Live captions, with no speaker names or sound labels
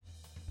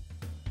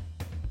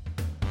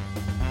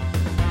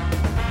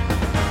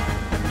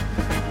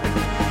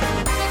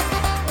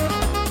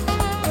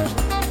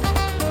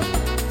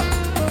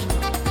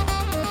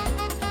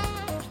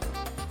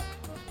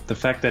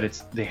fact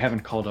that they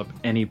haven't called up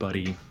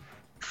anybody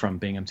from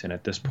Binghamton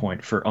at this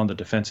point for on the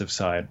defensive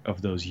side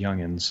of those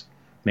youngins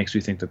makes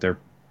me think that they're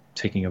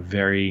taking a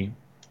very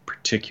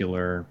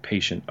particular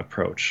patient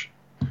approach.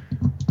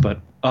 But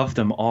of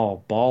them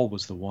all, Ball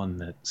was the one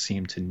that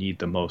seemed to need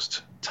the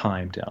most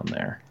time down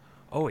there.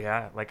 Oh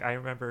yeah, like I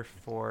remember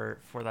for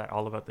that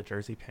All About the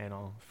Jersey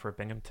panel for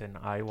Binghamton,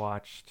 I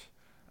watched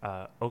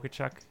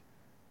Okachuk,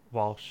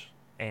 Walsh,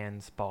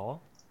 and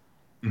Ball,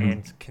 Mhm.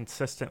 and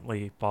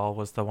consistently Ball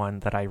was the one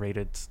that I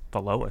rated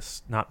the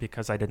lowest. Not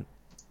because I didn't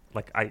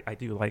I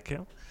do like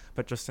him,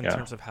 but just in Yeah.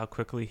 terms of how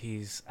quickly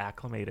he's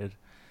acclimated.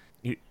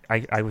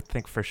 I would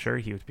think for sure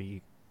he would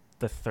be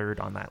the third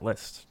on that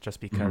list, just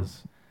Mhm.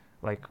 because,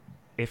 like,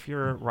 if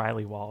you're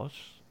Riley Walsh,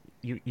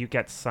 you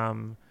get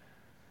some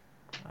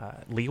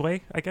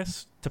leeway, I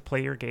guess, to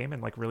play your game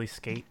and like really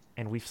skate.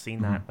 And we've seen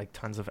Mhm. that like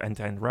tons of end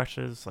to end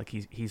rushes. Like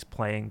he's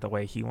playing the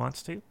way he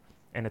wants to,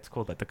 and it's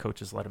cool that the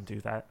coaches let him do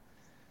that.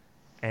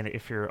 And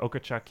if you're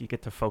Okachuk, you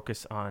get to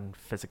focus on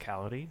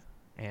physicality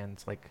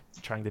and like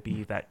trying to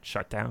be that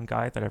shutdown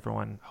guy that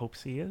everyone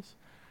hopes he is.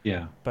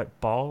 Yeah. But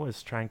Ball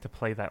is trying to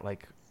play that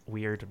like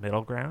weird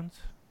middle ground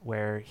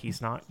where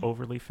he's not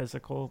overly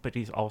physical, but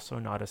he's also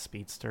not a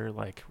speedster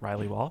like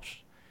Riley Walsh.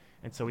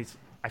 And so he's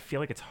I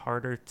feel like it's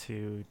harder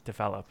to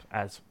develop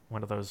as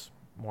one of those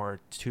more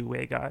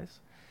two-way guys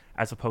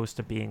as opposed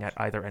to being at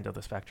either end of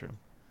the spectrum.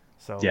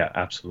 So Yeah,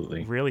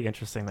 absolutely. really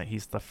interesting that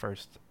he's the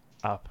first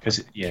up. I'm Because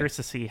yeah, curious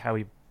to see how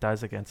he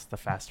does against the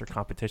faster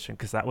competition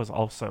because that was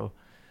also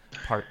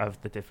part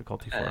of the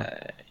difficulty for him.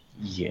 uh,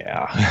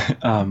 yeah,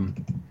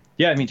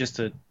 yeah. I mean, just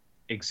to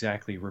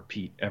exactly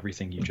repeat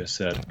everything you just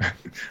said,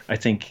 I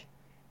think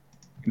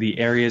the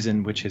areas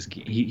in which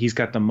he's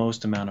got the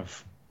most amount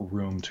of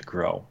room to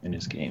grow in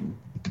his game,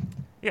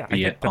 Yeah, I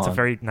be it think that's a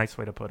very nice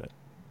way to put it.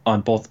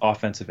 on both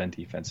offensive and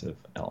defensive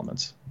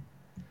elements.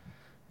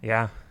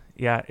 Yeah,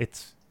 yeah,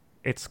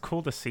 it's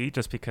cool to see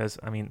just because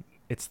I mean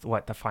it's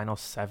what the final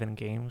 7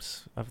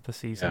 games of the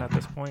season Yeah. at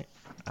this point.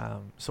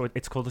 So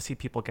it's cool to see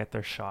people get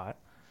their shot,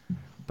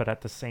 but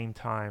at the same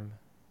time,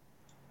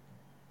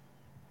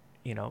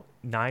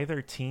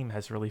 neither team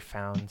has really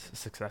found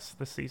success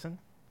this season.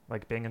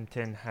 Like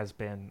Binghamton has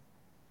been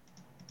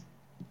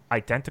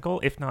identical,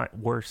 if not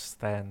worse,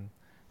 than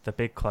the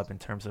big club in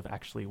terms of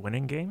actually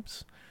winning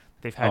games.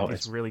 They've had Oh, these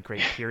it's really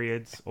great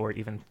periods or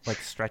even like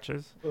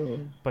stretches,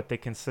 but they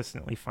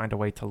consistently find a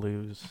way to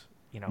lose.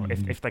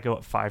 Mhm. If they go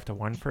up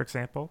 5-1, for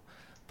example,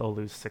 they'll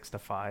lose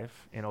 6-5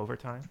 in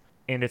overtime,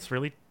 and it's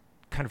really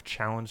kind of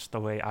challenged the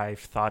way I've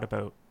thought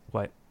about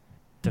what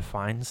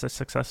defines a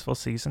successful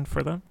season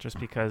for them. Just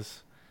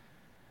because,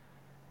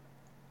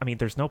 I mean,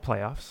 there's no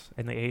playoffs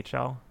in the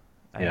AHL.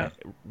 Yeah.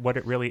 What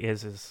it really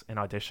is an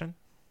audition.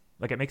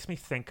 Like it makes me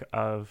think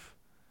of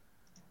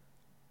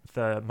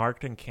the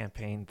marketing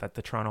campaign that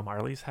the Toronto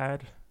Marlies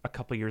had a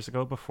couple years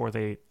ago before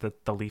the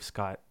Leafs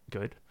got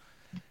good.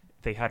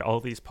 They had all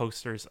these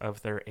posters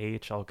of their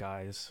AHL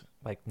guys,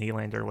 like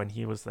Nylander when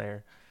he was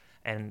there,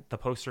 and the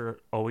poster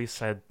always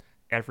said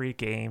every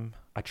game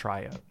a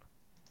tryout,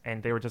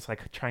 and they were just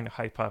like trying to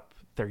hype up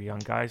their young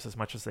guys as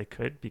much as they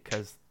could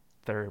because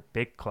their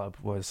big club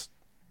was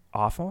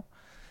awful.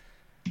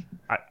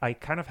 I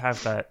kind of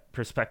have that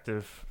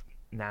perspective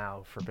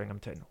now for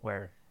Binghamton,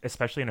 where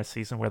especially in a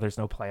season where there's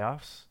no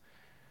playoffs,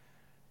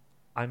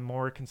 I'm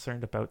more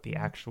concerned about the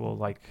actual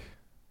like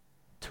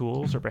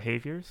tools or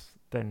behaviors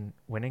than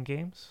winning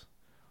games.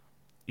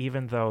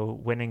 Even though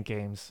winning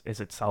games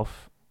is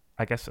itself,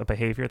 I guess, a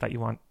behavior that you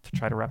want to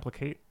try to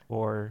replicate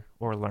or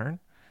learn.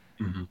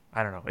 Mhm.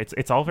 I don't know.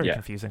 It's all very Yeah,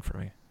 confusing for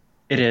me.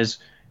 it is.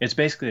 It's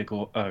basically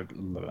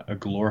a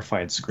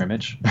glorified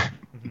scrimmage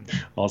Mm-hmm.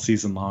 all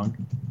season long,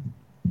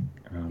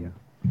 Yeah. um,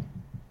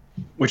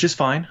 which is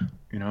fine.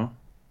 You know,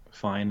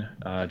 fine.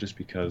 Just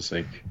because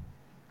like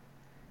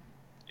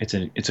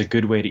it's a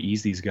good way to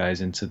ease these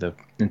guys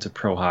into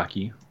pro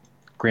hockey.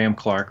 Graham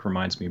Clark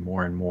reminds me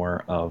more and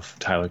more of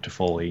Tyler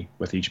Toffoli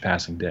with each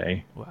passing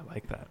day. Well, I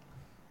like that.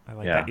 I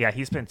like that. Yeah, Yeah,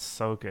 he's been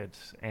so good,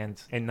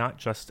 and not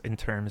just in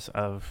terms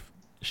of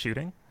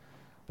shooting,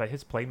 but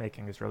his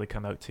playmaking has really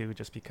come out too.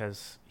 Just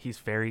because he's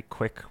very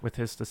quick with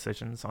his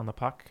decisions on the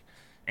puck,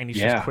 and he's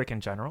just yeah, quick in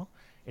general.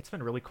 It's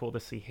been really cool to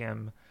see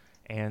him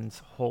and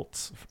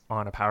Holtz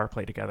on a power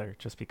play together.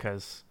 Just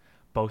because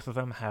both of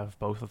them have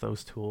both of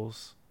those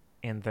tools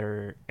in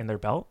their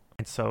belt,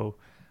 and so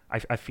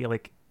I feel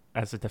like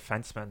as a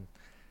defenseman,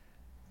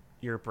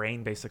 your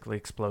brain basically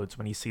explodes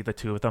when you see the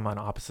two of them on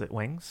opposite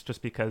wings,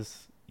 just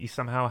because you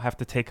somehow have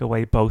to take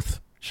away both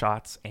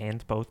shots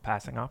and both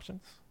passing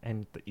options,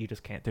 and you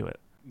just can't do it.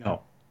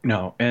 no,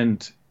 no,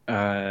 and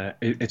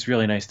it's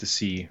really nice to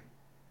see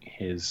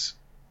his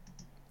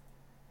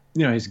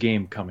his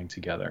game coming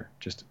together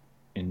just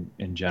in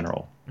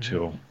general Mm-hmm.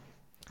 too.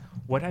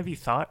 What have you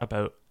thought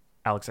about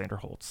Alexander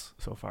Holtz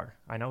so far?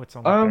 I know it's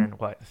only been Um,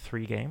 what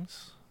 3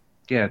 games.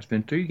 yeah, it's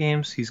been 3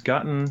 games. He's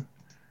gotten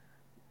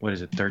what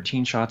is it,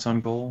 13 shots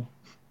on goal,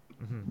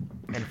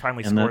 Mm-hmm. And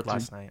finally and scored that's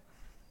last night.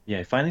 yeah,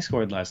 he finally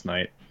scored last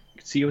night. You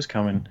could see it was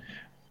coming.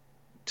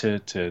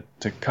 to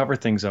cover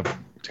things up,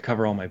 to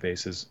cover all my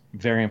bases.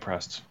 Very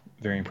impressed.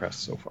 Very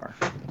impressed so far.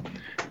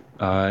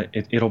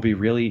 It'll be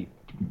really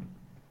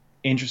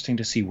interesting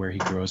to see where he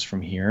grows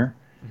from here,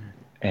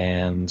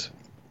 and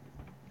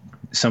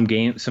some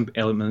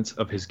elements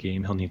of his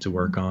game he'll need to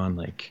work on.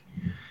 Like,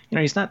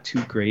 he's not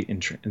too great in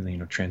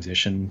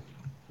transition.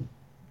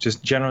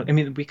 Just general. I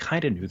mean, we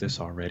kind of knew this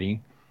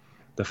already.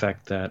 The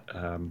fact that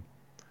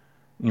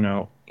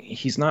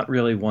he's not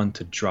really one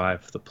to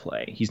drive the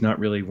play. He's not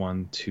really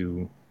one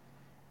to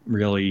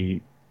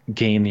really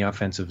gain the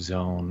offensive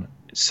zone,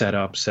 set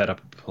up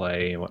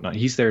play and whatnot.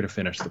 He's there to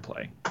finish the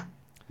play.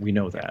 We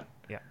know that.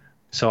 Yeah.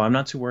 So I'm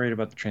not too worried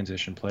about the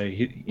transition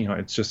play.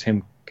 It's just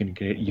him going to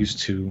get used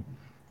to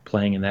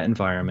playing in that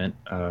environment.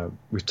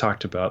 We've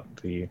talked about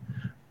the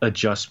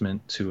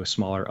adjustment to a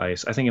smaller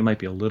ice. I think it might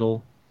be a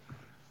little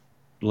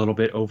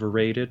bit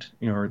overrated.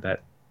 I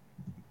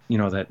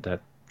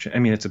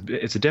mean, it's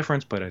a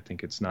difference, but I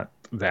think it's not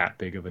that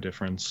big of a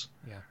difference.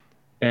 Yeah.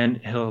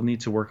 And he'll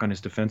need to work on his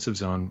defensive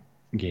zone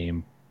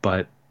game,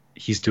 but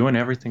he's doing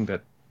everything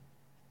that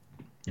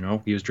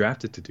he was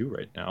drafted to do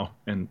right now,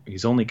 and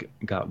he's only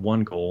got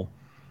one goal,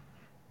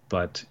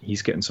 but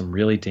he's getting some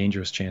really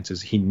dangerous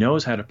chances. He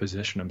knows how to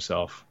position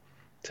himself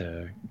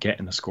to get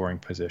in the scoring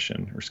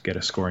position or get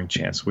a scoring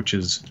chance, which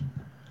is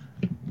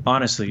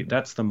honestly,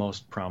 that's the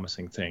most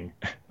promising thing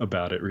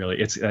about it. Really,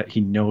 it's that he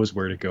knows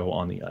where to go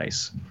on the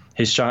ice.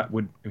 His shot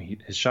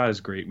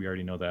is great. We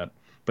already know that,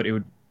 but it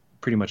would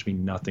pretty much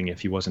mean nothing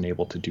if he wasn't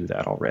able to do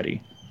that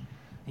already.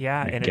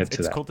 Yeah, and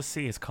it's cool to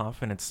see his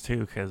confidence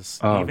too, because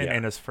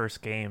in his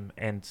first game,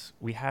 and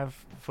we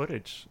have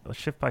footage,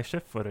 shift by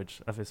shift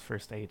footage of his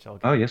first AHL game.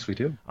 Oh yes, we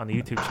do, on the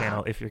YouTube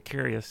channel if you're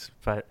curious.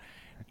 But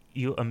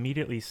you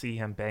immediately see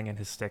him banging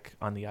his stick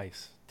on the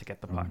ice to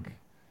get the puck,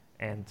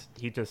 and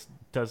he just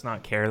does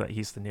not care that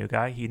he's the new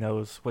guy. He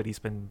knows what he's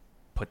been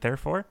put there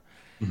for,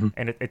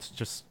 and it's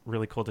just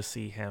really cool to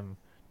see him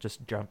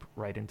just jump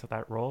right into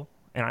that role.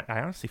 And I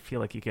honestly feel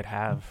like you could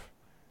have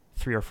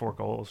 3 or 4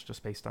 goals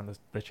just based on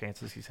the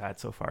chances he's had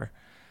so far.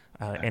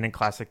 And in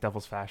classic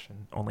Devils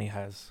fashion, only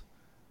has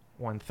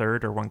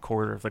 1/3 or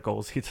 1/4 of the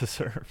goals he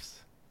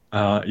deserves.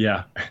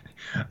 Yeah.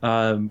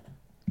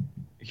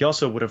 He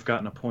also would have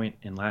gotten a point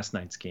in last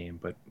night's game,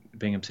 but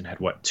Binghamton had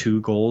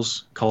 2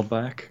 goals called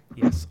back?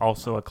 Yes,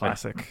 also a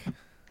classic.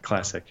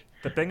 Classic.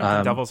 The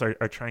Binghamton Devils are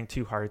trying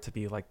too hard to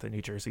be like the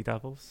New Jersey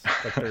Devils.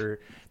 Like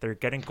they're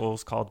getting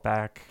goals called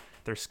back.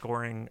 They're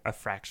scoring a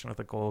fraction of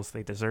the goals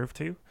they deserve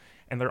to,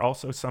 and they're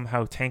also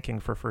somehow tanking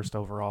for first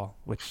overall,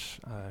 which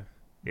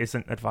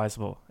isn't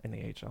advisable in the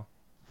AHL.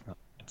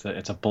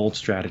 It's a bold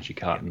strategy,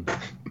 Cotton.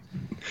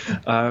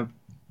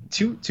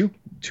 Two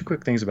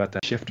quick things about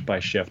that shift by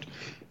shift.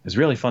 It's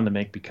really fun to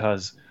make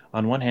because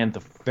on one hand,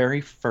 the very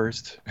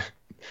first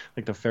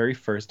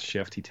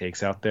shift he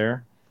takes out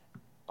there,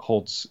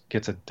 Holtz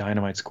gets a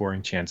dynamite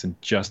scoring chance and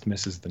just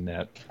misses the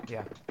net.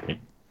 Yeah.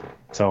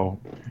 So,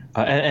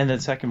 and the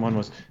second one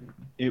was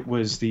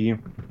the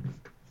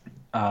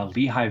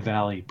Lehigh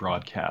Valley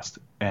broadcast,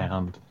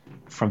 and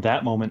from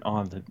that moment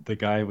on, the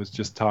guy was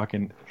just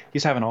talking.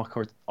 He's having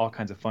all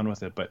kinds of fun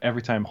with it, but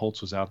every time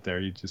Holtz was out there,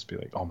 you'd just be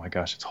like, "Oh my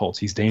gosh, it's Holtz!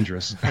 He's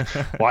dangerous!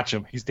 Watch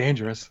him! He's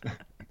dangerous!"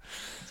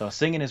 So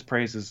singing his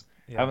praises,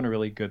 having a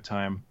really good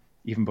time,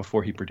 even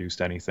before he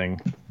produced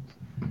anything.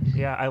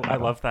 Yeah, I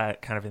love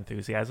that kind of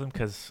enthusiasm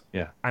because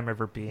I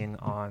remember being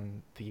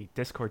on the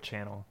Discord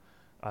channel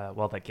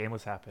while that game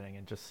was happening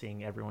and just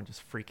seeing everyone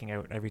just freaking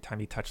out every time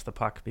he touched the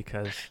puck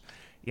because,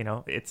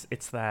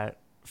 it's that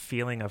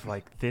feeling of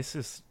like this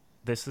is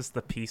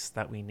the piece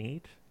that we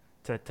need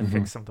to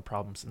fix some of the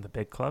problems in the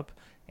big club,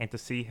 and to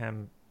see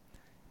him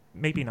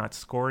maybe not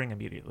scoring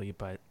immediately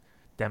but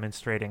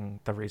demonstrating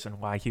the reason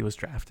why he was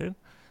drafted,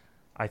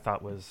 I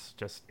thought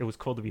it was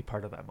cool to be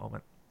part of that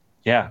moment.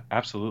 Yeah,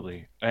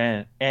 absolutely,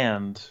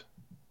 and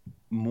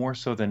more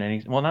so than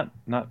anything. Well,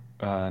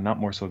 not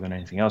more so than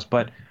anything else.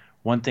 But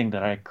one thing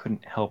that I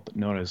couldn't help but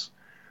notice,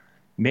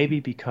 maybe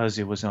because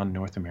it was on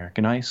North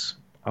American ice,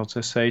 I'll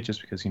just say,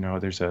 just because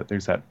there's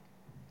that,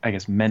 I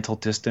guess, mental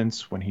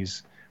distance when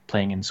he's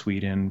playing in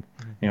Sweden.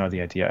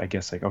 The idea, I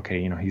guess, like,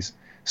 okay, he's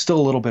still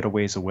a little bit of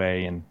ways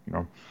away, and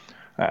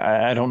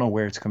I don't know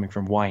where it's coming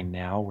from. Why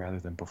now rather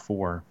than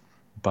before?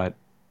 But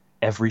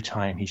every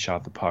time he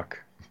shot the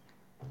puck,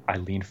 I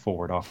leaned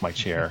forward off my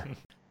chair.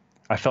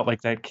 I felt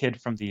like that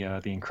kid from the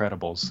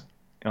Incredibles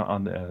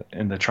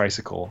in the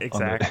tricycle.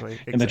 Exactly.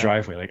 In the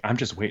driveway. Like, I'm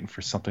just waiting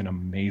for something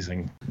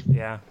amazing.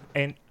 Yeah,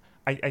 and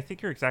I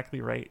think you're exactly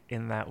right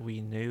in that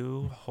we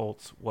knew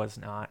Holtz was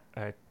not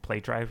a play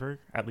driver,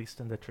 at least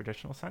in the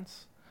traditional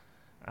sense,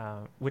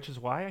 which is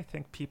why I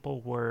think people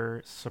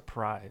were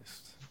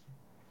surprised,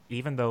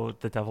 even though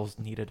the Devils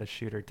needed a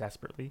shooter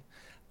desperately,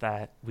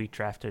 that we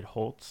drafted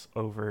Holtz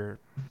over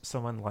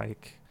someone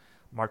like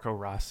Marco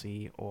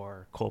Rossi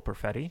or Cole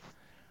Perfetti,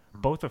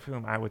 both of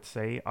whom I would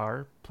say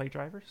are play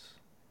drivers.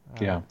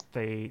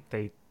 They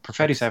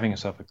Perfetti's having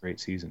himself a great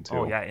season too.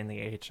 Oh yeah, in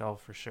the AHL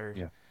for sure.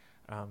 Yeah.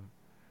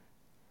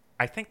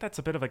 I think that's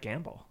a bit of a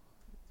gamble.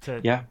 to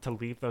Yeah. to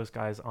leave those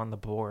guys on the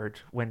board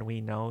when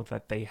we know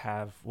that they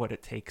have what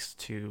it takes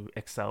to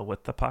excel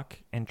with the puck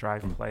and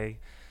drive Mm. play.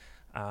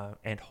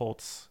 And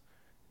Holtz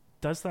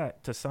does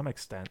that to some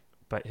extent,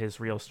 but his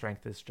real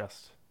strength is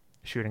just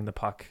shooting the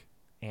puck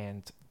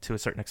and to a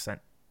certain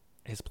extent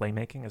his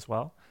playmaking as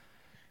well.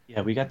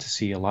 Yeah, we got to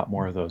see a lot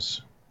more of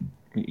those.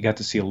 You got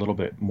to see a little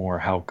bit more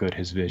how good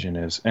his vision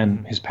is and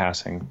Mhm. his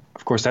passing.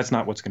 Of course, that's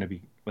not what's going to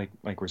be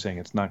like we're saying.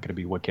 It's not going to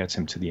be what gets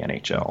him to the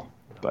NHL.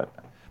 No. But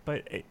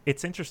But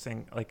it's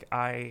interesting. Like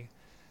I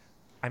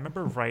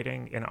remember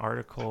writing an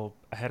article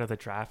ahead of the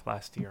draft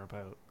last year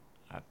about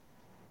uh,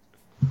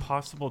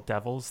 possible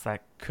Devils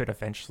that could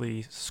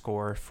eventually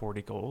score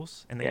 40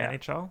 goals in the yeah,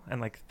 NHL,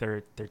 and like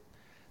they're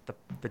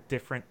the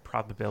different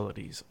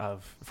probabilities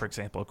of, for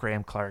example,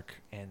 Graham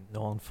Clark and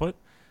Nolan Foote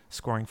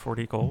scoring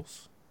 40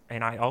 goals.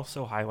 And I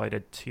also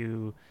highlighted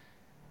two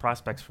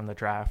prospects from the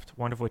draft,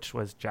 one of which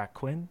was Jack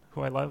Quinn,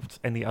 who I loved,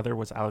 and the other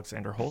was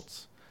Alexander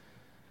Holtz.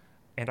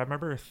 And I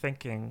remember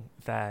thinking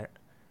that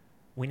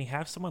when you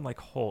have someone like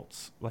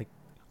Holtz, like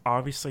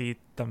obviously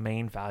the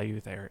main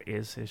value there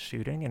is his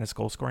shooting and his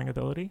goal scoring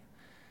ability.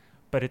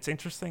 But it's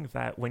interesting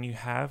that when you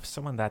have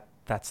someone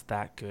that's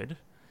that good,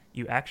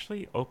 you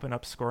actually open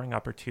up scoring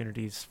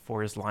opportunities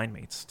for his line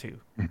mates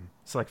too. Mhm.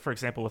 So like for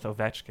example with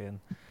Ovechkin,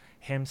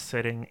 him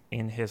sitting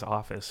in his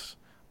office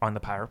on the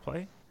power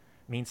play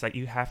means that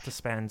you have to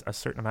spend a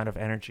certain amount of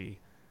energy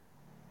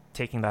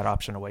taking that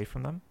option away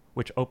from them,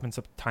 which opens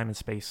up time and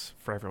space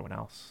for everyone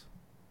else.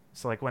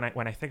 So like when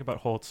I think about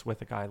Holtz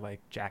with a guy like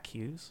Jack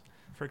Hughes,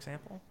 for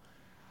example,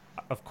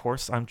 of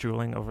course I'm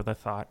drooling over the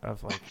thought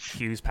of like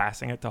Hughes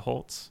passing it to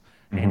Holtz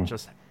and Mhm.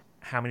 just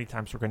how many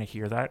times we're going to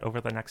hear that over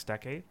the next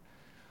decade.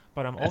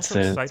 But I'm That's also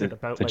excited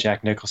about the like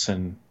Jack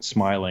Nicholson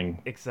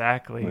smiling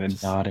exactly and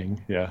just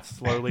nodding. Yeah.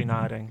 slowly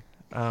nodding.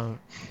 Um,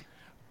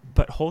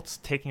 but Holtz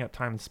taking up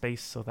time and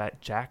space so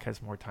that Jack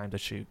has more time to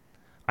shoot,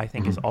 I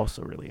think is Mhm.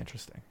 also really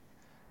interesting.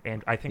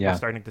 And I think we're Yeah.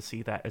 starting to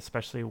see that,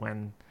 especially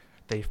when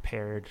they've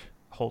paired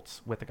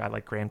Holtz with a guy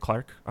like Graham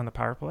Clark on the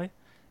power play.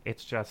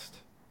 It's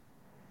just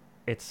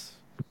it's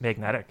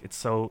magnetic. It's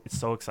so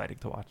exciting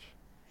to watch.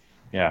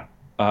 Yeah.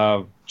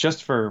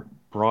 Just for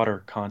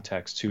broader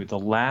context, too, the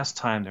last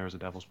time there was a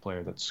Devils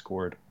player that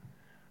scored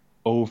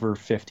over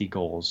 50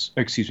 goals,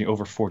 excuse me,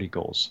 over 40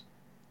 goals.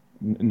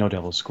 No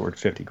Devils scored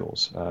 50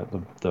 goals.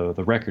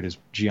 The record is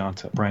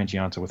Brian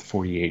Gianta with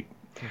 48.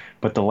 Hmm.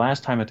 But the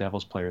last time a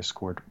Devils player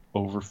scored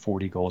over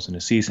 40 goals in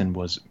a season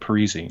was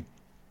Parisi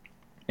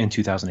in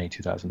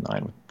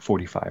 2008-2009 with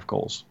 45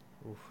 goals.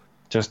 Oof.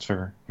 Just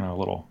for a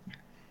little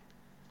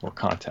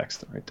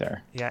context right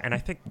there. Yeah, and I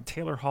think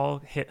Taylor Hall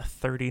hit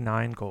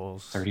 39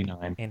 goals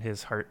 39. in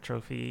his Hart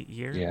Trophy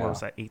year. What Yeah.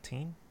 was that?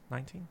 18,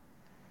 19?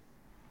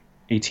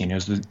 18. It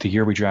was the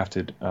year we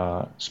drafted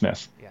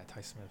Smith. Yeah,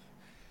 Ty Smith.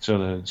 So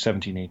the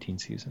 17-18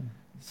 season.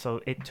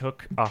 So it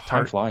took a Time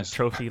Hart flies.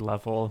 Trophy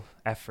level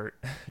effort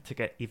to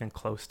get even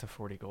close to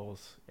 40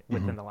 goals Hmm.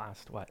 within the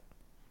last, what,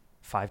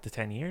 5 to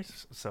 10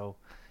 years? So,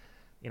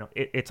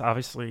 it's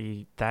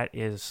obviously that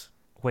is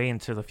way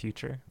into the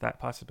future, that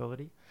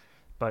possibility,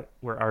 but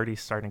we're already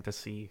starting to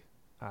see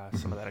some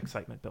Hmm. of that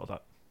excitement build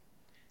up.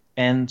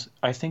 And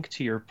I think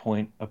to your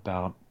point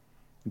about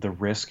the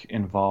risk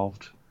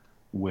involved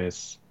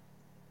with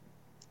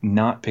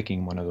not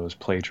picking one of those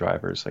play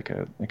drivers like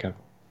a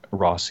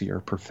Rossi or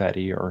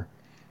Perfetti or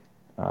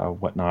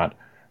whatnot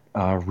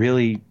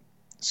really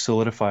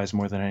solidifies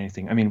more than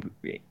anything. I mean,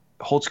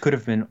 Holtz could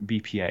have been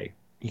BPA.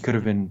 He could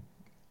have Mhm. been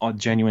a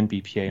genuine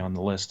BPA on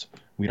the list.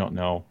 We don't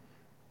know.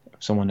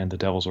 If someone in the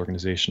Devils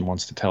organization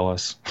wants to tell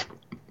us,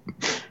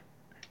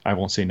 I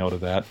won't say no to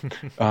that.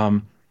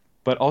 Um,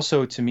 but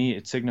also, to me,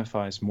 it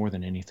signifies more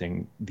than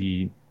anything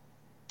the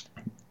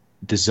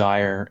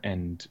desire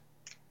and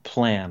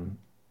plan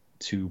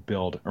to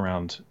build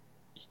around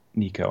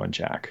Nico and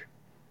Jack.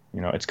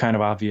 It's kind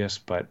of obvious,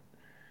 but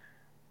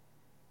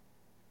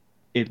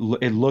it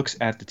looks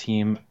at the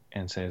team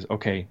and says,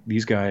 okay,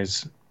 these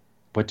guys,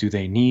 what do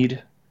they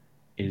need?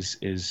 Is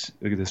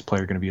this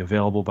player going to be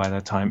available by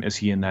that time? Is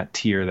he in that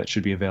tier that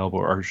should be available,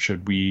 or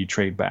should we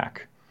trade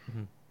back?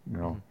 Mhm. You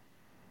know. Mhm.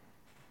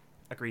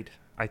 Agreed.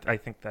 I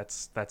think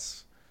that's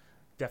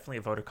definitely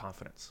a vote of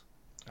confidence.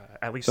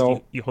 At least you,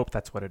 So you hope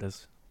that's what it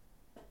is.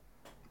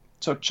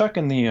 so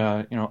chucking the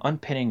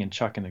unpinning and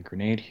chucking the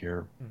grenade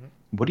here. Mhm.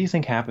 What do you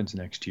think happens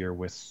next year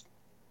with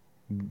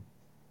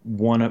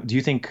one of? Do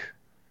you think?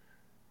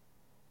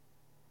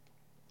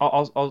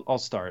 I'll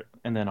start,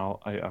 and then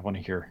I want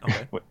to hear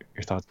Okay. what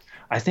your thoughts.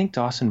 I think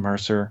Dawson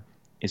Mercer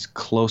is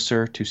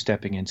closer to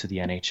stepping into the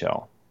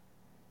NHL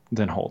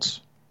than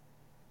Holtz,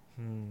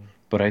 Hmm.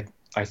 but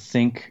I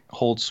think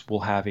Holtz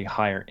will have a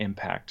higher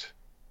impact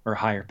or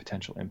higher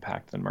potential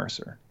impact than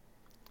Mercer.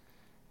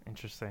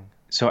 Interesting.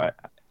 So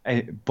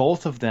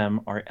both of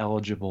them are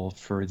eligible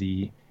for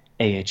the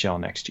AHL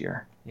next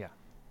year. Yeah.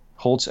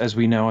 Holtz, as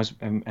we know,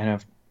 and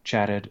have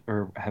chatted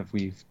or have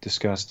we've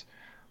discussed,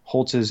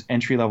 Holtz's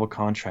entry level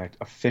contract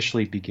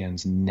officially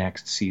begins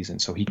next season,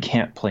 so he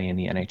can't play in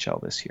the NHL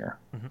this year.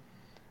 Mhm.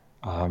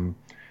 Um,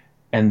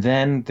 And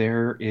then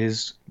there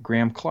is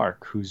Graham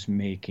Clark, who's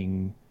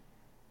making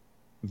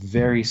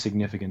very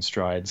significant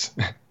strides,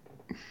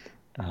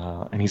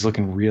 and he's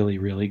looking really,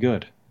 really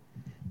good.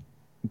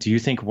 Do you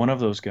think one of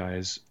those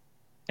guys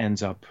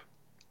ends up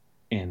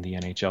in the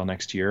NHL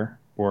next year,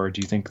 or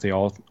do you think they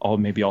all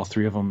maybe all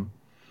three of them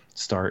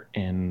start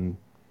in,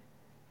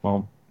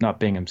 well, not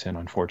Binghamton,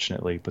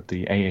 unfortunately, but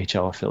the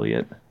AHL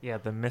affiliate? Yeah,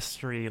 the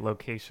mystery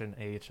location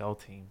AHL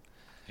team.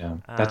 Yeah,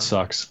 that Um,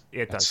 sucks.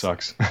 it That does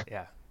suck. sucks.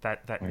 Yeah,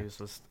 that Yeah,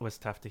 news was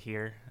tough to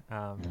hear.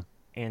 yeah,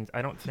 And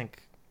I don't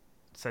think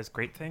it says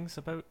great things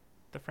about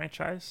the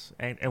franchise,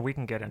 and we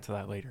can get into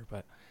that later.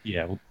 But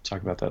yeah, we'll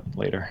talk about that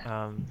later.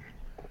 um,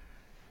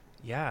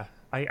 yeah,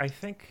 I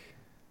think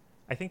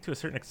to a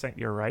certain extent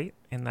you're right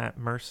in that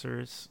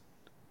Mercer's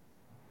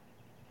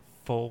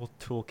full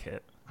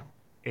toolkit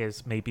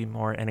is maybe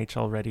more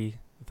NHL ready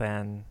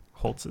than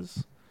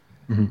Holtz's.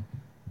 Hmm.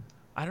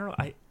 I don't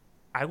know.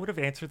 I would have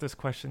answered this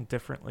question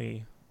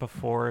differently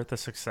before the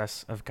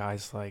success of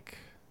guys like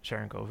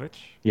Sharon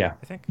Govich. Yeah,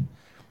 I think.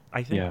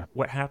 I think yeah.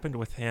 what happened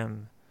with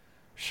him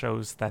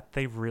shows that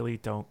they really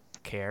don't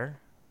care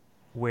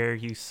where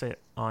you sit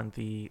on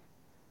the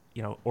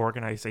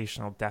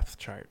organizational depth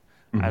chart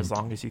Hmm. as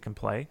long as you can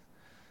play.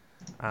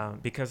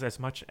 Because as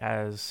much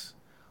as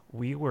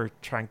we were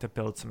trying to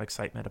build some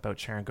excitement about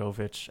Sharon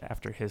Govich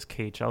after his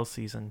KHL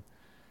season,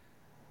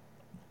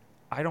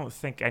 I don't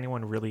think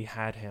anyone really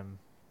had him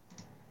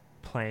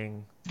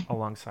playing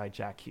alongside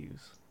Jack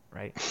Hughes,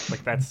 right?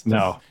 Like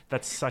No.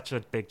 that's such a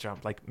big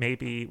jump. Like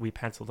maybe we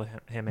penciled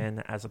him in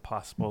as a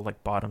possible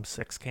like bottom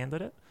six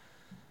candidate,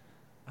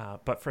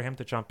 but for him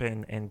to jump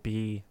in and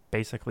be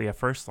basically a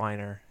first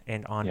liner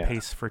and on Yeah,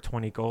 pace for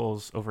 20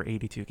 goals over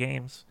 82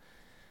 games,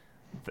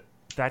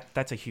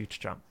 that's a huge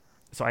jump.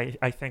 So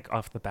I think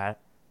off the bat,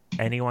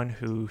 anyone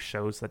who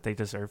shows that they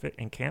deserve it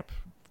in camp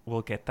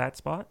will get that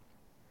spot.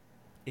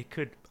 It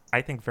could,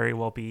 I think, very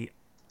well be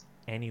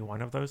any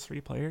one of those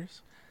three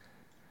players.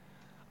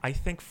 I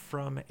think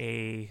from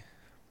a,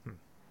 hmm,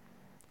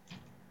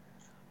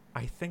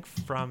 I think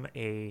from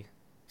a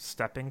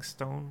stepping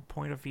stone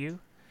point of view,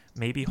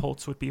 maybe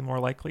Holtz would be more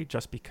likely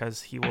just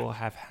because he will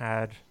have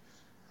had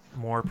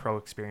more pro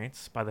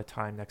experience by the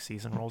time next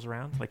season rolls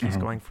around. Like he's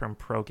hmm, going from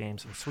pro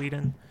games in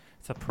Sweden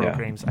to pro yeah,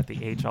 games at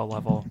the AHL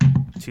level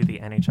to the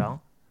NHL.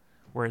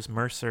 Whereas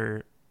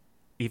Mercer,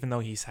 even though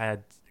he's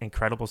had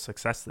incredible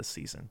success this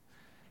season,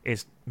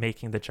 is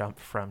making the jump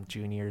from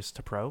juniors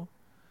to pro,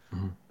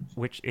 hmm,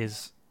 which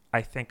is,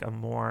 I think, a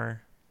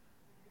more,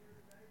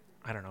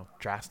 I don't know,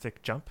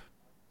 drastic jump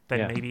than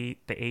yeah. maybe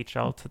the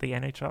AHL to the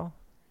NHL.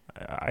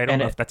 I don't And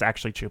know if that's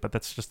actually true, but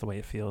that's just the way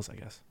it feels, I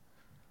guess.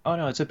 oh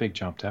no, it's a big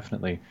jump,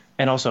 definitely.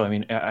 And also, I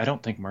mean, I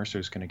don't think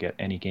Mercer's going to get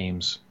any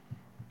games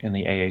in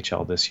the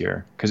AHL this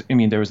year because I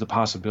mean, there was the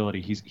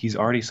possibility he's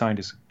already signed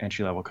his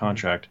entry level Mm-hmm.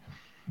 contract,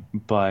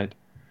 but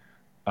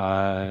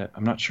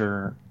I'm not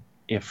sure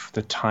if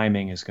the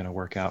timing is going to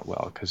work out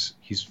well because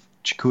he's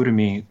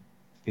Chicoutimi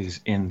is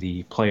in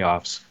the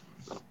playoffs.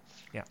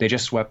 Yeah. They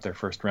just swept their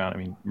first round. I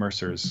mean,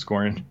 Mercer is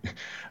scoring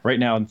right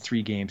now in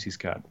 3 games. He's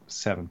got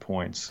 7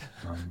 points.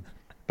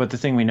 But the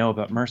thing we know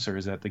about Mercer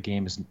is that the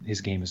game is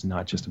his game is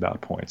not just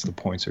about points. The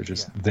points are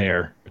just Yeah.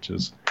 there, which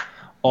is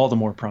all the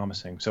more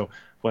promising. So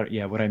what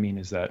I mean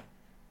is that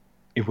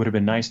it would have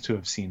been nice to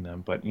have seen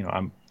them, but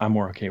I'm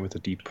more okay with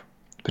a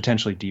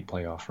potentially deep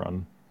playoff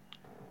run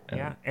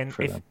Yeah, and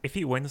for them. if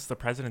he wins the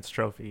President's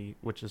Trophy,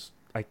 which is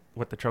like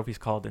what the trophy's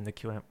called in the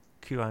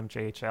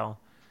QMJHL,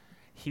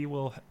 he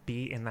will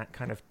be in that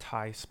kind of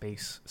Ty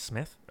Space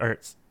Smith or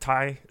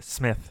Ty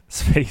Smith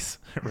space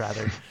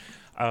rather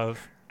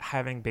of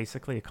having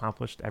basically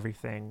accomplished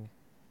everything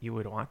you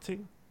would want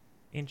to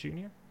in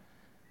junior.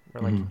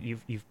 Where like Hmm.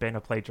 you've been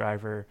a play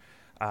driver,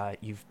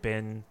 you've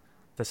been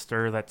the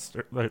straw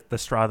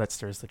that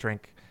stirs the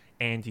drink,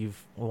 and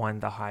you've won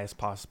the highest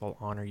possible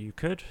honor you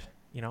could.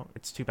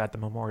 It's too bad the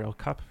Memorial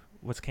Cup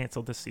was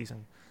canceled this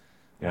season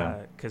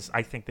Yeah, because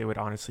I think they would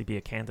honestly be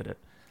a candidate.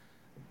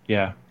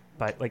 yeah.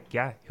 But like,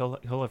 yeah,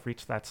 he'll have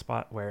reached that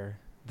spot where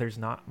there's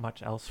not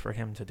much else for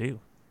him to do.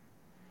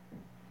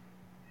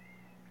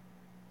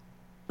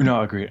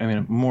 No, agreed. I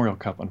mean, Memorial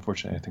Cup.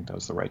 Unfortunately, I think that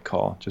was the right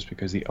call, just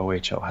because the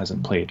OHL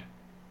hasn't played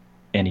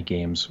any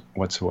games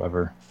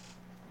whatsoever.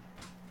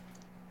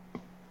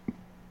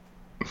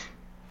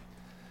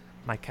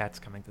 My cat's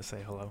coming to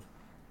say hello.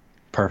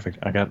 Perfect.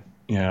 I got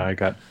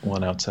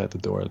one outside the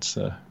door. It's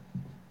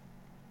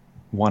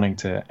wanting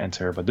to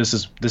enter, but this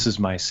is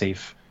my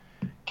safe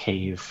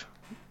cave.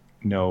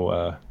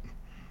 No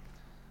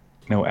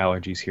no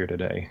allergies here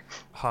today.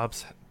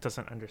 Hobbs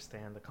doesn't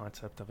understand the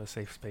concept of a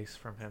safe space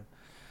from him.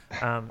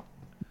 Um,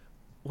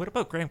 what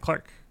about Graham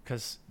Clark?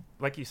 Because,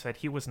 like you said,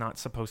 he was not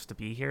supposed to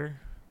be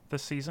here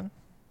this season,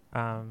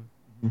 um,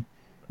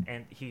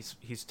 and he's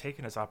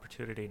taken his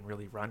opportunity and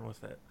really run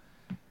with it.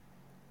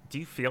 Do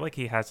you feel like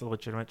he has a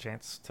legitimate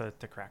chance to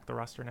crack the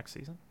roster next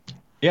season?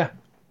 Yeah,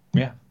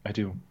 yeah, I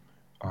do.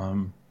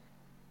 Um,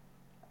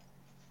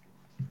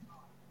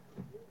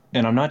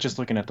 and I'm not just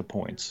looking at the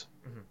points.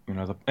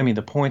 Mm-hmm. I mean,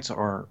 the points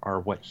are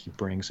what he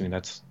brings. I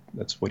mean,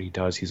 That's what he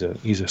does. He's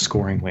a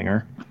scoring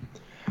winger.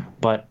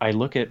 But I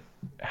look at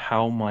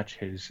how much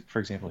for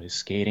example, his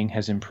skating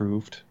has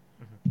improved,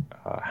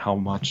 how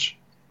much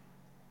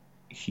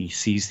he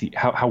sees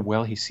how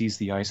well he sees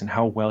the ice and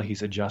how well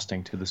he's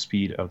adjusting to the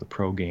speed of the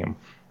pro game.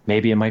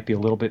 Maybe it might be a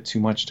little bit too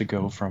much to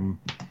go from,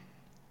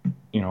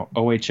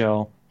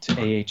 OHL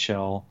to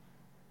AHL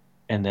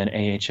and then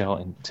AHL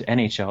and to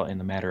NHL in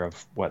the matter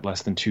of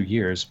less than 2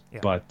 years.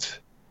 Yeah.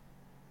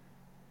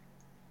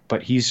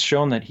 But he's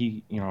shown that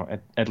he,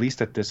 at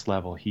least at this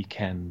level, he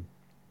can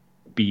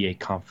be a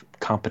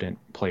competent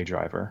play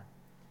driver.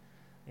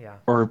 Yeah.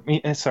 Or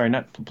sorry,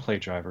 not play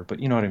driver, but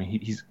you know what I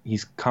mean.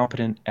 He's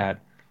competent at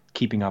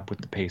keeping up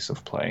with the pace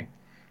of play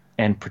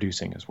and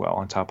producing as well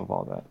on top of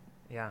all that.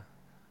 Yeah.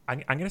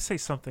 I'm going to say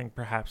something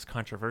perhaps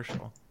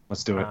controversial.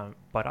 Let's do it.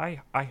 But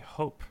I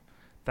hope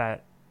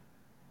that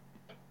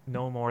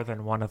no more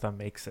than one of them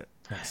makes it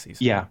next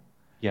season. Yeah.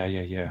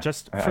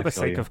 Just for the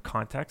sake of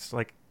context,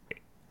 like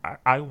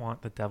I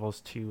want the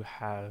Devils to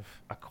have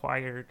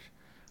acquired,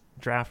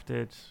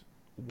 drafted,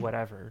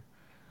 whatever,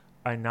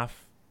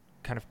 enough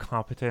kind of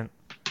competent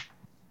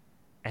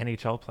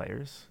NHL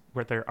players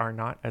where there are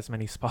not as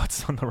many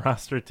spots on the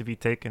roster to be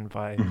taken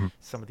by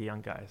some of the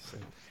young guys,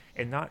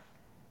 and not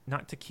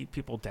to keep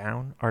people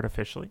down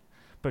artificially,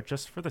 but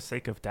just for the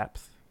sake of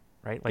depth,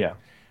 right? Like,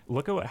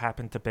 look at what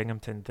happened to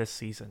Binghamton this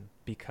season,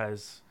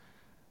 because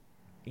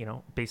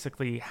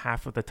basically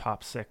half of the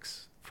top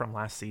 6 from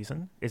last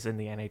season is in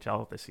the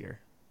NHL this year.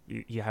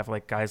 You have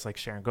like guys like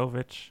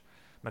Sharangovich,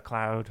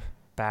 McLeod,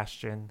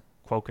 Bastion,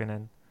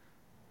 Quokkanen.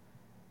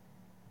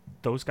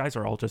 Those guys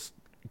are all just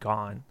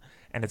gone,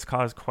 and it's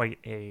caused quite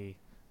a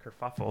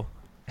kerfuffle.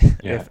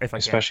 Yeah,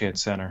 especially at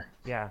center.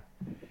 Yeah,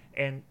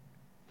 and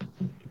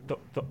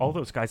all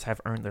those guys have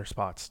earned their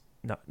spots,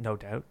 no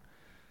doubt.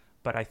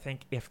 But I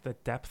think if the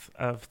depth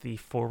of the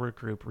forward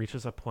group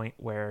reaches a point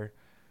where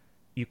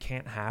you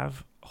can't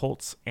have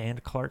Holtz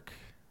and Clark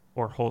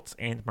or Holtz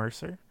and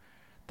Mercer,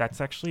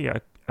 that's actually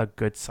a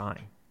good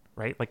sign,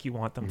 right? Like, you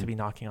want them to be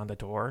knocking on the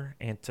door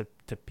and to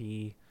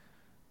be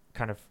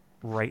kind of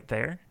right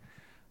there.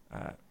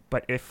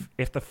 But if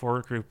the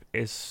forward group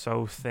is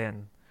so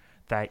thin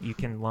that you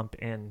can lump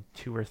in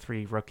 2 or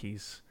 3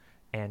 rookies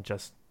and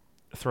just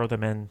throw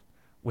them in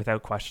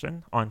without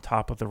question on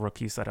top of the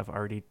rookies that have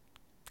already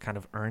kind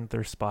of earned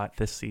their spot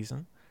this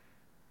season,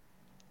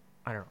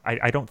 I don't know.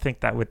 I don't think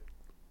that would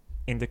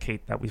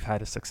indicate that we've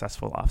had a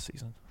successful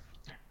offseason.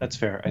 That's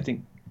fair. I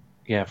think,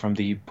 from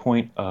the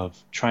point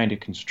of trying to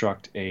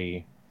construct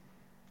a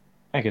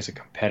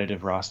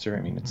competitive roster,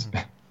 I mean, it's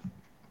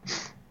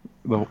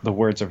the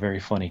words are very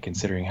funny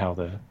considering how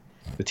the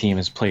team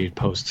has played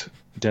post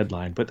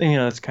deadline, but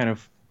that's kind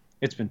of,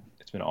 it's been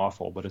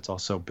awful, but it's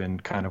also been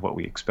kind of what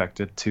we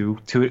expected to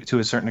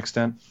a certain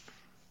extent,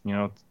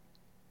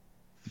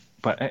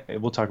 but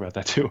we'll talk about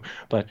that too.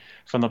 But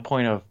from the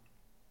point of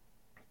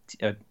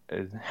a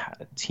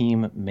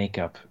team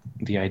makeup,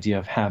 the idea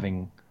of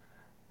having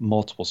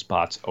multiple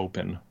spots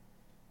open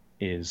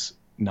is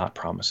not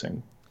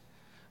promising.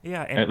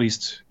 Yeah, and at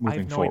least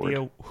moving forward. I have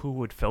no idea who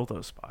would fill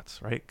those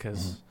spots, right?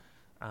 Because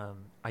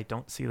I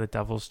don't see the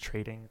Devils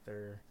trading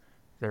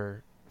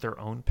their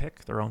own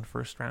pick, their own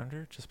first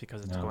rounder, just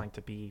because it's going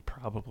to be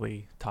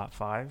probably top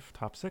 5,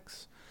 top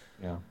 6.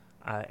 Yeah.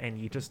 And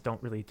you just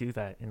don't really do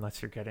that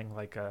unless you're getting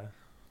like a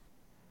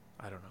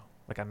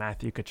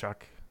Matthew Tkachuk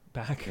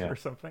back or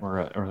something,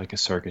 or like a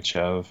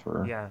Sergachev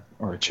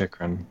or a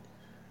Chikrin.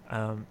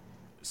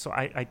 So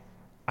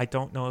I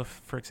don't know if,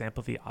 for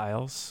example, the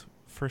Isles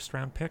first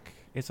round pick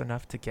is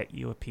enough to get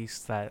you a piece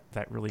that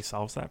really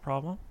solves that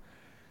problem.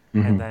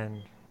 And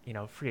then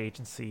free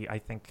agency, I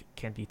think,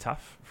 can be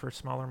tough for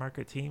smaller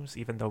market teams,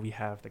 even though we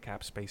have the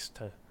cap space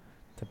to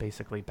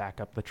basically back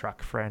up the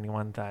truck for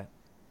anyone that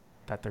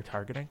they're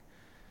targeting.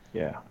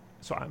 Yeah.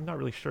 So I'm not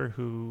really sure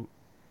who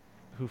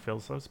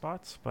fills those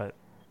spots, but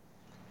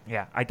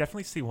yeah, I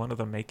definitely see one of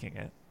them making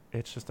it.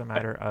 It's just a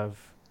matter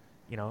of,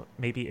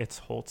 maybe it's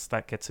Holtz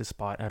that gets his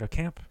spot out of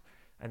camp,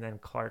 and then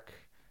Clark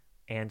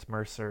and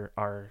Mercer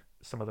are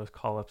some of those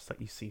call-ups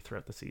that you see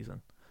throughout the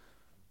season.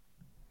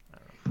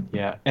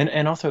 Yeah,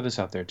 and I'll throw this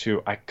out there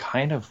too. I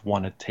kind of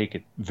want to take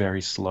it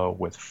very slow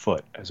with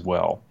Foote as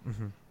well,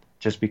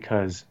 just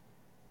because.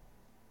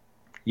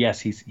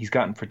 Yes, he's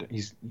gotten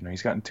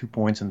 2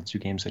 points in the 2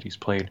 games that he's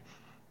played,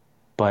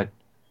 but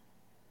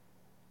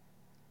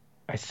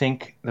I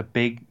think the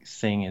big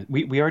thing is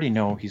we already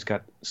know he's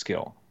got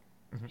skill.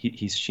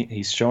 He's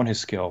shown his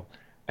skill.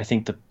 I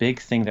think the big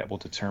thing that will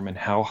determine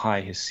how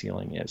high his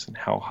ceiling is and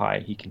how high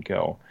he can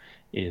go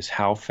is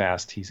how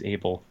fast he's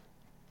able.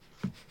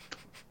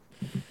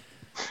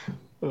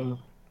 Oh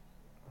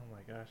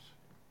my gosh.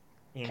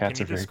 Ian, can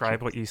you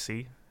describe what you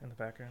see in the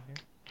background here?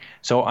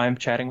 So I'm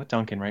chatting with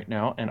Duncan right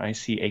now, and I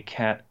see a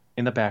cat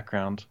in the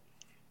background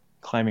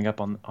climbing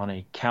up on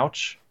a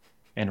couch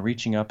and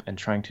reaching up and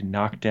trying to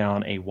knock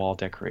down a wall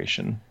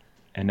decoration.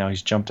 And now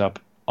he's jumped up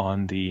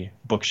on the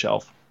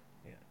bookshelf.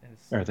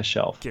 Yeah, or the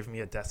shelf. Give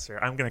me a desk, sir.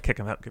 I'm going to kick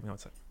him out. Give me 1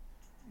 second.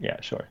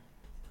 Yeah, sure.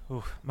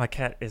 Ooh, my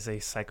cat is a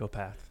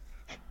psychopath.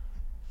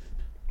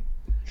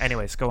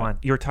 Anyways, go on.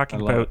 You were I talking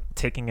love about it.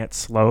 taking it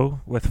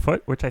slow with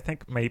foot, which I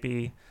think may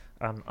be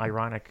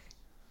ironic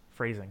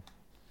phrasing.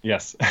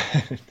 Yes.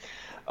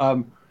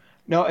 um,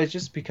 no, it's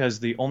just because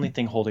the only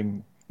thing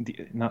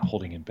not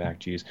holding him back,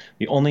 geez,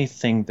 the only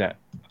thing that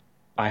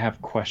I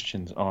have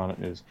questions on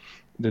is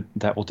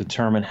that will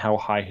determine how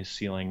high his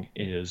ceiling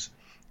is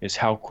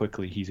how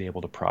quickly he's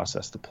able to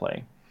process the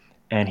play.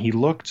 And he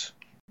looked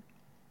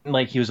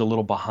like he was a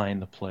little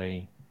behind the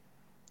play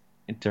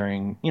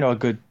during, a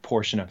good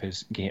portion of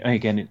his game.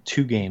 Again,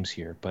 2 games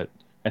here, but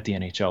at the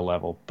NHL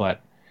level.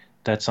 But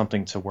that's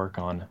something to work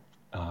on.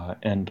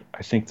 And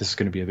I think this is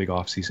going to be a big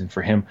offseason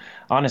for him.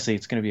 Honestly,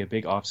 it's going to be a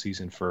big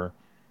offseason for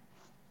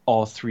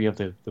all 3 of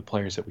the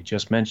players that we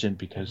just mentioned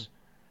because,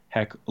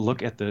 heck,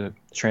 look at the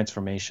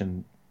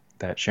transformation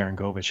that Sharon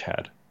Govich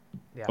had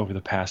Yeah. over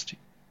the past,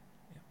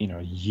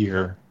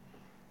 year.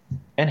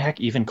 And heck,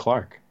 even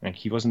Clark. Like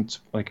he wasn't,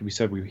 like we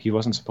said, he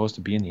wasn't supposed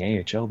to be in the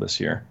AHL this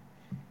year.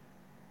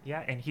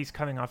 Yeah, and he's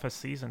coming off a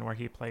season where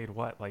he played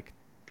what, like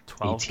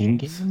 12 18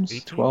 games? games,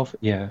 18? 12,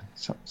 yeah,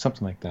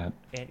 something like that.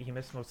 And he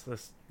missed most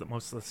of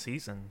the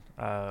season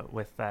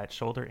with that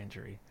shoulder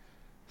injury.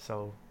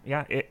 So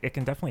yeah, it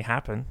can definitely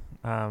happen.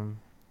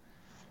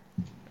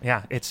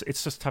 Yeah, it's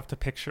just tough to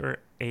picture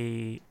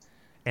an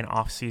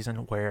off season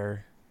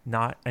where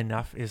not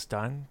enough is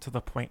done to the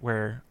point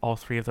where all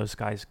 3 of those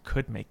guys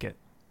could make it.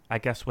 I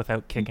guess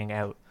without kicking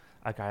out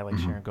a guy like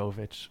Mhm. Sharon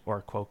Govich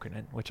or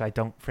Kokkonen, which I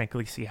don't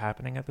frankly see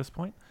happening at this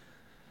point.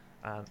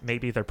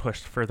 Maybe they're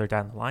pushed further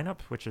down the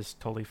lineup, which is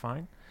totally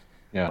fine.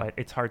 Yeah, But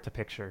it's hard to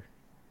picture,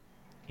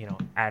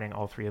 adding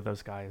all 3 of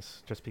those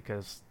guys just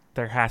because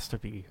there has to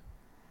be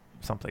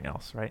something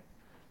else, right?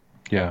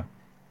 yeah.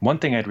 One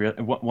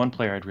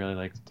player I'd really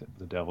like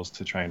the Devils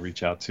to try and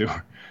reach out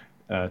to,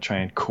 try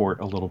and court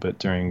a little bit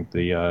during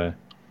the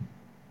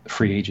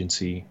free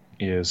agency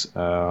is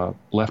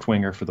left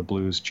winger for the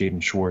Blues,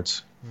 Jaden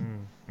Schwartz.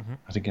 Mm-hmm.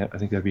 I think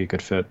that'd be a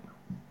good fit.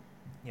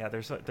 Yeah,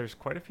 there's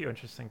quite a few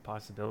interesting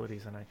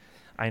possibilities, and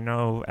I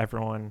know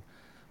everyone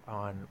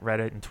on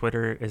Reddit and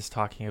Twitter is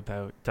talking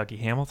about Dougie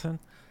Hamilton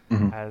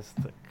Hmm. as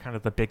the kind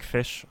of the big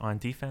fish on Yeah,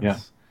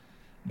 defense.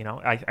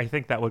 I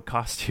think that would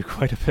cost you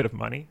quite a bit of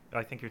money.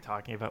 I think you're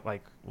talking about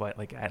like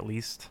at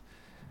least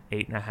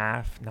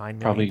 8.5, $9 million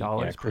probably, yeah,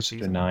 per closer to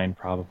season. 9,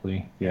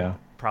 probably. Yeah.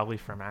 Probably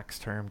for max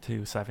term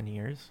to 7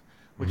 years,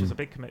 which is Hmm. a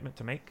big commitment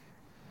to make.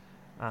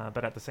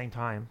 But at the same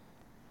time,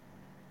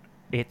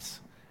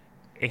 it's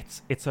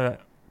it's a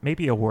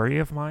maybe a worry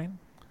of mine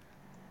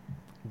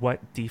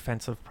what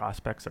defensive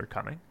prospects are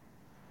coming,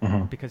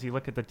 Hmm. because you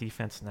look at the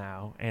defense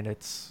now and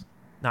it's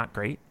not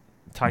great.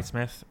 Ty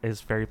Smith is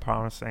very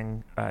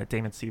promising.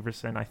 Damon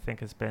Severson, I think,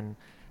 has been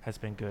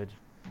good.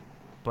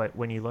 But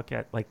when you look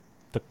at like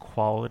the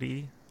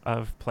quality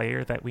of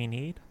player that we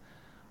need,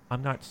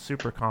 I'm not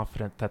super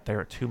confident that there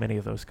are too many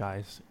of those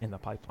guys in the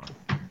pipeline.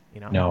 You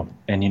know? No,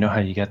 and you know how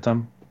you get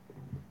them?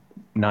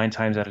 9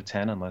 times out of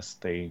 10, unless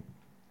they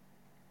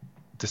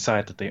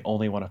decide that they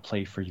only want to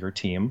play for your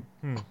team.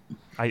 Hmm.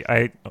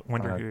 I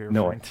wonder who you're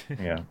No referring way.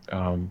 to.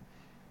 Yeah.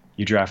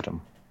 You draft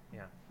them,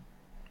 Yeah.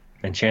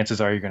 and chances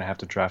are you're going to have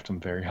to draft them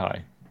very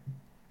high,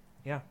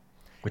 Yeah.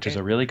 which is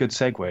And a really good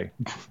segue.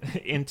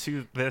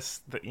 into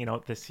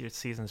this year's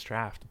season's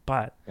draft.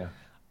 But Yeah.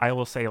 I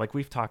will say, like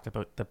we've talked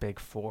about the big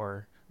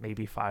 4,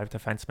 maybe 5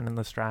 defensemen in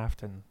this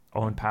draft, and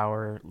Owen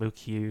Power, Luke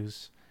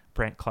Hughes,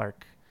 Brent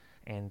Clark,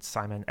 and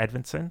Simon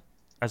Edvinsson,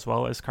 as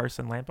well as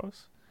Carson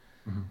Lampos.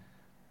 Mhm.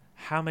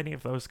 How many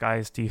of those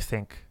guys do you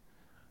think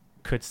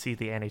could see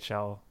the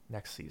NHL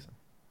next season?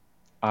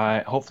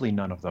 Hopefully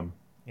none of them.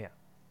 Yeah.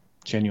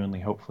 Genuinely,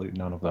 hopefully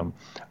none of them.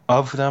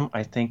 Of them,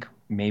 I think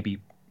maybe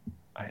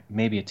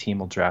a team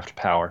will draft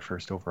Power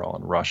first overall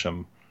and rush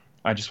him.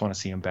 I just want to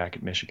see him back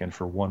at Michigan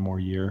for one more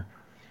year.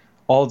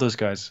 All of those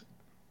guys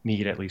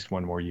need at least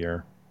one more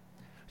year.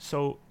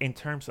 So in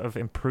terms of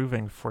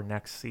improving for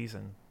next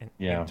season, in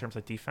Yeah. terms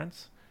of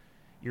defense,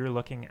 you're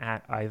looking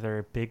at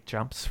either big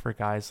jumps for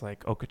guys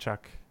like Okachuk,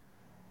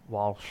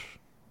 Walsh,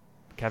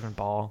 Kevin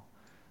Ball.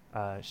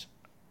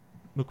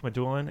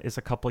 Mukmadulin is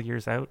a couple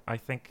years out. I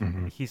think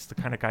Hmm. he's the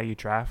kind of guy you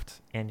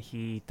draft and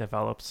he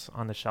develops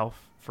on the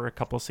shelf for a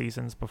couple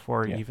seasons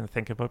before you Yeah. even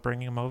think about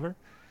bringing him over.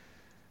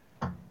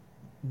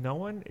 No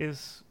one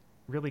is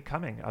really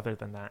coming other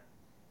than that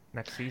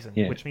next season,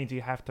 Yeah. which means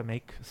you have to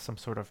make some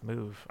sort of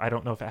move. I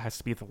don't know if it has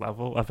to be the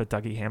level of a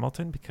Dougie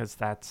Hamilton because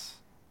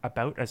that's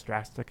about as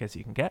drastic as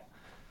you can get.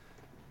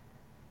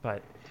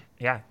 But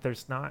yeah,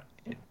 there's not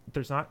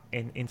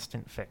an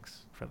instant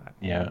fix for that.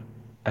 Yeah.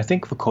 I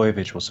think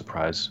Vukovic will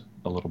surprise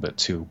a little bit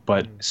too,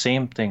 but Mm.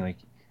 same thing. Like,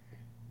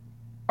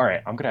 all right,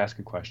 I'm going to ask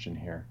a question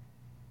here.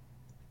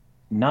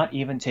 Not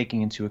even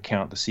taking into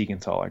account the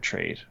Siegenthaler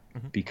trade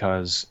Mhm.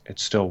 because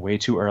it's still way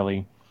too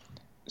early.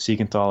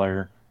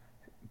 Siegenthaler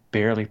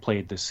barely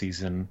played this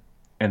season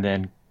and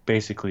then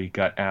basically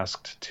got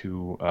asked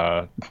to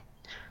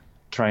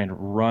try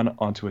and run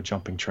onto a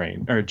jumping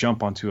train or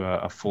jump onto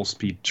a full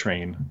speed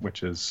train,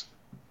 which is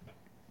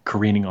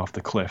careening off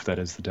the cliff that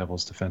is the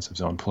Devils' defensive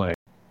zone play.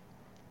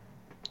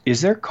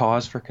 Is there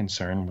cause for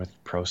concern with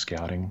pro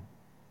scouting?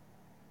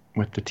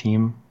 with the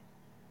team.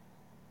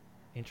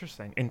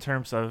 Interesting. In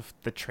terms of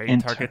the trade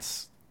In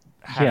targets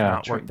have yeah,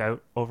 not worked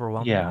out yeah,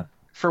 overwhelmingly.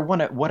 for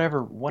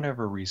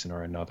whatever reason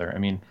or another. I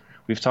mean,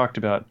 we've talked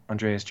about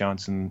Andreas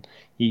Johnson.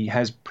 He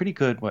has pretty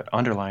good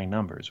underlying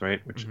numbers,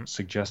 right, which Hmm.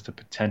 suggest a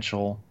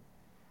potential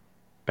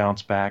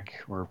bounce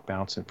back or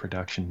bounce in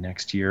production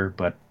next year.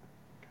 But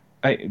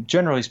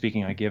generally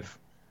speaking,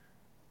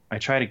 I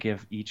try to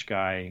give each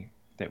guy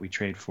that we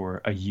trade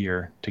for a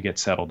year to get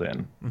settled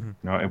in. Hmm.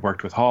 It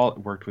worked with Hall, it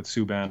worked with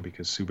Subban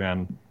because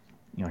Subban,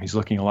 he's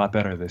looking a lot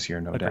better this year,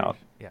 no Agreed. doubt.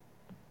 Yeah.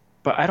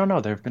 But I don't know.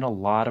 There have been a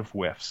lot of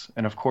whiffs,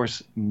 and of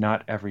course,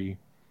 not every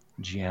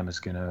GM is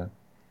gonna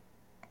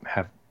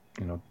have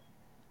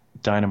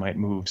dynamite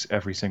moves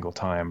every single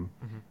time.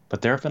 Hmm.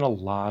 But there have been a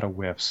lot of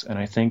whiffs, and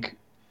I think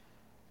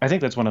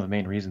that's one of the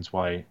main reasons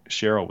why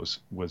Cheryl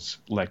was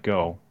let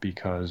go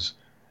because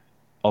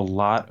a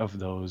lot of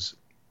those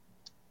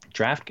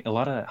a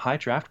lot of high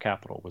draft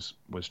capital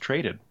was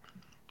traded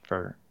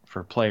for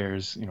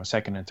players,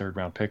 second and third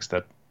round picks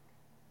that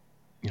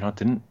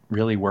didn't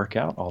really work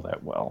out all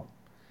that well.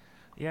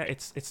 Yeah,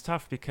 it's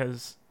tough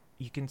because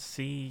you can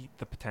see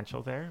the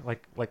potential there,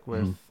 like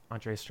with Hmm.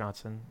 Andres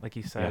Johnson, like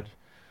you Yeah, said,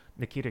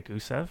 Nikita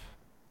Gusev,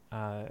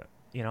 uh,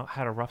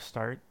 had a rough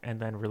start and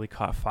then really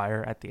caught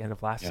fire at the end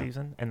of last yeah,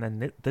 season, and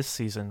then this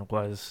season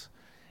was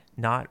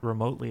not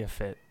remotely a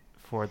fit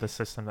for the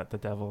system that the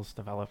Devils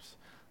develops.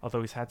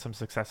 Although he's had some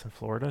success in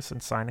Florida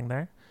since signing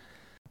there,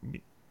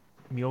 M-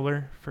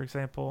 Mueller, for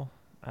example,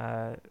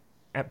 uh,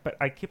 but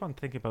I keep on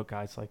thinking about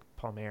guys like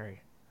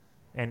Palmieri,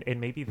 and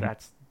maybe mhm,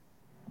 that's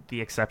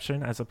the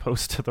exception as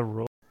opposed to the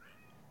rule.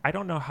 I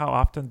don't know how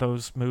often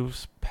those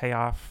moves pay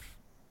off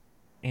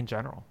in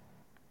general.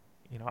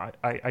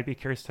 I'd be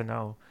curious to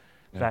know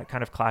yeah. that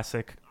kind of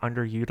classic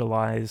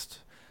underutilized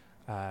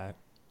uh,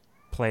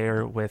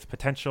 player with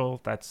potential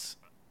that's,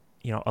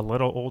 a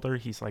little older.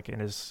 He's like in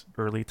his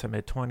early to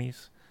mid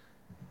 20s.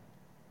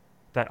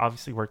 That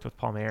obviously worked with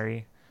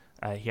Palmieri.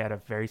 He had a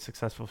very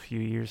successful few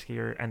years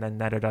here and then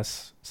netted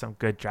us some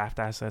good draft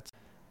assets.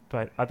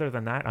 But other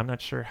than that, I'm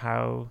not sure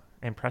how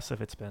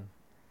impressive it's been.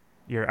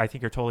 I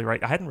think you're totally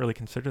right. I hadn't really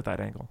considered that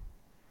angle.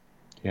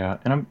 Yeah,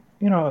 and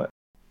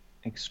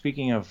like,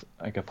 speaking of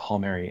like a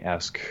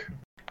Palmieri-esque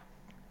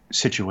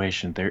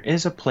situation, there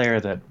is a player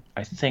that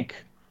I think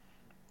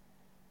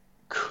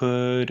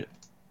could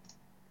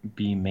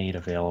be made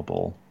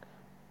available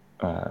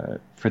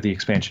for the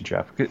expansion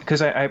draft.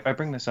 Because I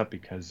bring this up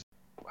because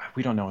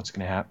we don't know what's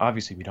going to happen.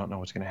 Obviously, we don't know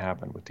what's going to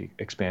happen with the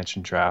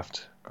expansion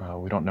draft.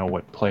 We don't know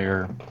what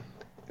player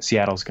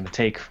Seattle's going to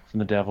take from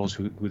the Devils,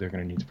 who they're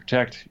going to need to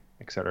protect,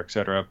 et cetera, et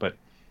cetera. But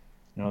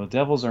the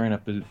Devils are in a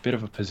bit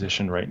of a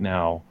position right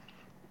now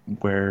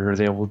where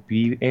they will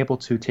be able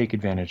to take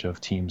advantage of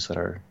teams that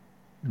are,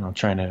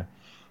 trying to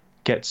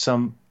get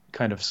some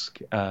kind of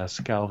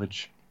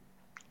salvage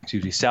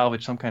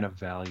some kind of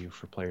value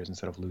for players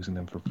instead of losing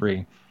them for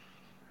free.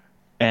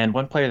 And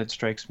one player that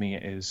strikes me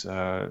is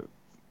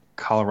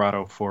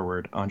Colorado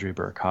forward Andrei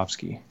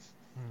Burakovsky.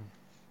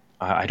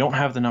 Mm. I don't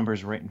have the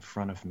numbers right in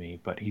front of me,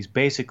 but he's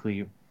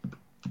basically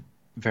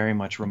very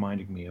much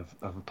reminding me of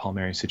a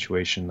Palmieri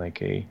situation.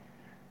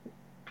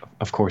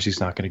 Of course, he's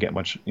not going to get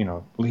much,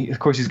 of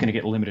course, he's going to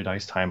get limited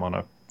ice time on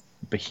a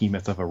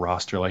behemoth of a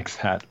roster like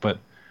that. But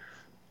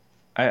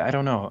I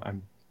don't know.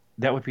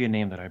 That would be a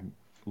name that I'm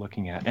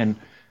looking at. And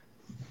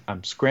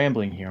I'm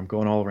scrambling here. I'm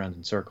going all around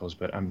in circles,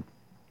 but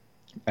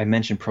I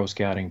mentioned pro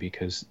scouting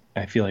because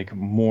I feel like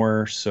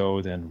more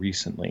so than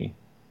recently,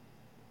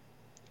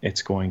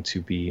 it's going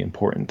to be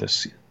important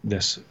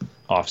this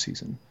off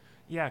season.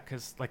 Yeah,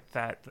 because like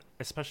that,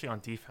 especially on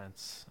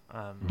defense,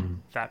 Mm-hmm.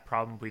 that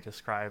problem we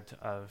described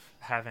of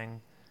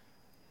having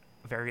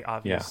very Yeah,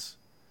 obvious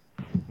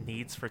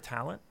needs for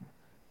talent,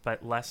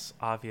 but less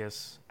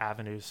obvious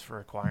avenues for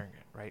acquiring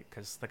it, right?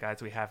 Because the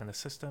guys we have in the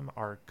system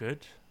are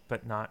good,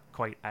 but not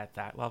quite at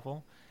that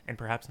level, and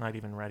perhaps not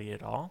even ready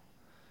at all.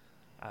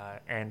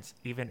 And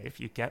even if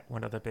you get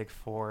one of the big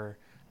four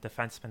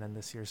defensemen in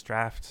this year's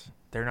draft,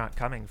 they're not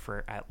coming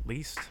for at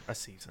least a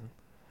season.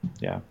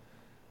 yeah.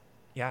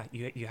 Yeah,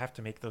 you have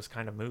to make those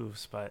kind of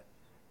moves, but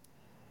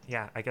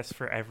yeah, I guess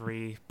for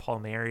every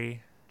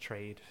Palmieri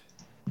trade,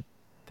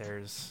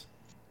 there's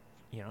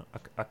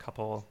a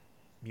couple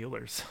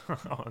Muellers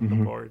on the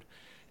Hmm. board,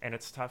 and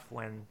it's tough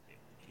when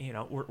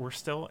we're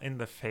still in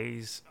the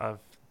phase of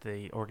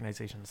the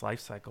organization's life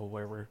cycle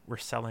where we're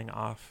selling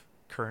off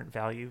current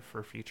value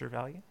for future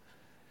value,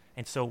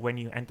 and so when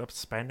you end up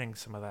spending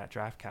some of that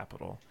draft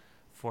capital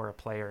for a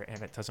player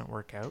and it doesn't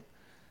work out,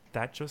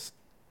 that just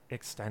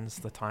extends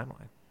the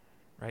timeline,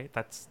 right?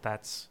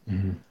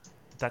 Hmm.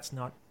 That's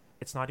not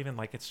it's not even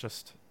like it's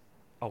just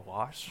a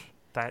wash.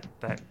 That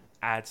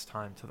adds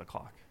time to the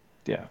clock.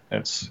 Yeah,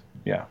 it's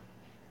yeah.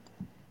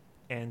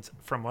 And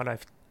from what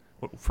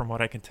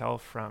I can tell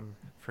from,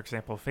 for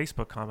example,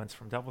 Facebook comments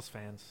from Devils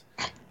fans,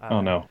 Oh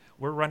uh, no.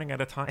 we're running out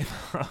of time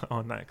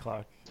on that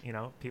clock.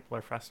 People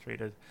are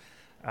frustrated.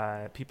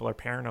 People are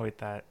paranoid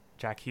that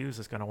Jack Hughes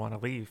is going to want to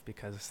leave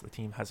because the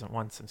team hasn't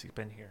won since he's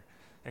been here,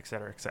 et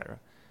cetera, et cetera.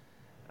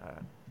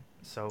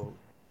 So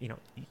you know,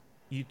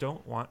 you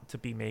don't want to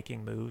be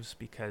making moves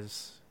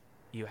because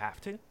you have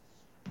to.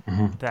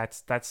 Hmm.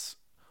 That's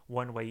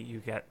one way you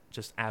get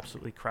just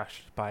absolutely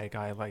crushed by a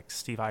guy like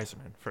Steve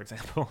Eiserman, for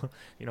example.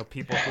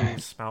 People who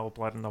smell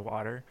blood in the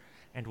water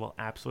and will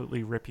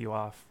absolutely rip you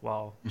off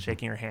while Hmm.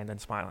 shaking your hand and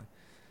smiling.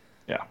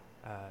 Yeah.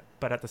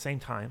 But at the same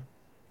time,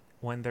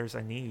 when there's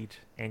a need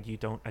and you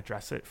don't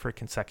address it for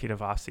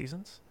consecutive off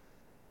seasons,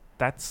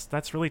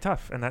 that's really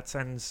tough, and that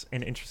sends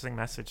an interesting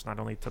message not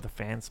only to the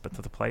fans but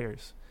to the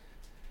players.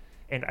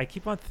 And I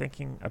keep on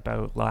thinking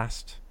about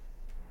last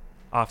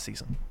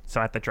offseason.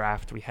 So at the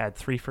draft, we had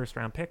 3 first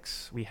round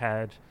picks. We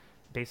had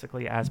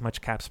basically as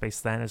much cap space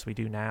then as we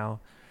do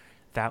now.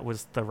 That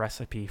was the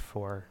recipe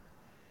for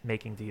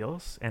making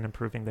deals and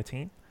improving the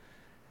team.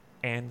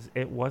 And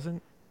it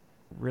wasn't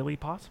really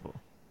possible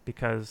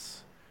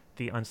because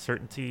the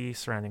uncertainty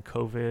surrounding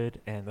COVID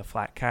and the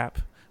flat cap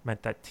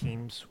meant that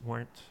teams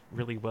weren't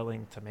really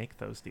willing to make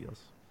those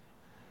deals.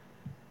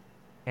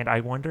 And I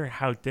wonder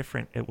how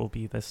different it will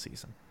be this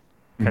season.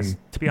 Hmm. Because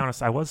to be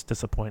honest, I was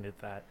disappointed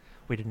that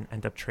we didn't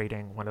end up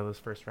trading one of those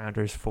first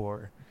rounders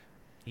for,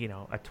 a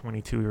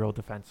 22-year-old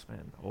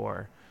defenseman,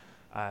 or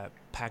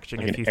packaging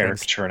Like a an few Eric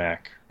things. Chernak.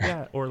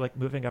 Yeah, or like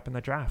moving up in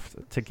the draft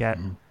to get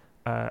Hmm.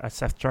 a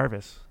Seth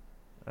Jarvis.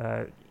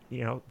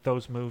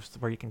 Those moves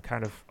where you can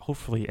kind of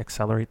hopefully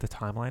accelerate the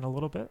timeline a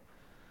little bit.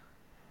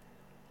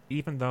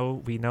 Even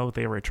though we know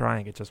they were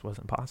trying, it just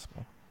wasn't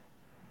possible.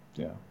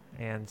 Yeah.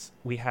 And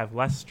we have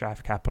less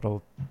draft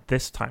capital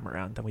this time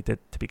around than we did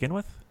to begin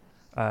with,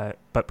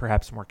 but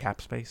perhaps more cap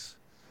space.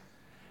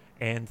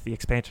 And the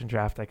expansion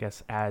draft, I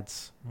guess,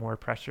 adds more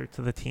pressure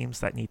to the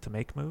teams that need to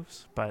make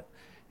moves. But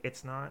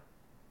it's not,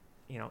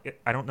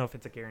 I don't know if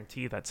it's a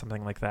guarantee that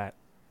something like that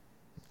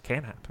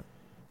can happen.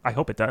 I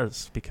hope it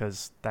does,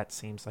 because that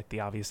seems like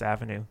the obvious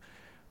avenue.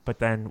 But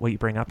then what you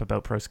bring up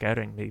about pro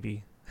scouting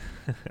maybe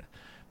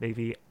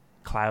maybe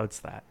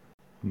clouds that.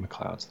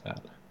 McLeod's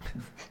that.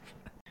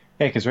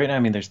 Yeah, because right now, I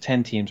mean, there's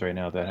 10 teams right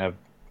now that have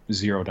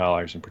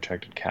 $0 in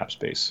protected cap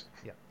space.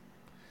 Yeah.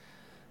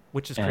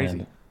 Which is And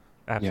crazy.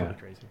 Absolutely yeah,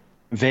 crazy.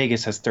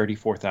 Vegas has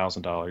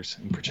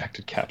 $34,000 in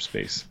protected cap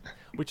space.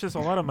 Which is a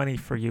lot of money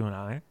for you and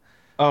I.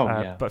 Oh,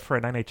 yeah. But for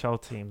an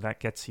NHL team, that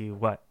gets you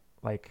what,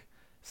 like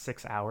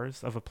 6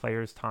 hours of a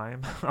player's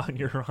time on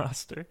your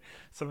roster,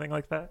 something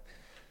like that.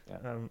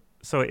 Yeah.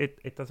 So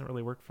it doesn't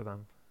really work for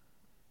them.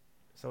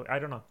 So I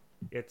don't know.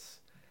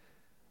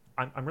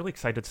 I'm really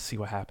excited to see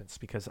what happens,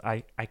 because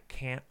I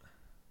can't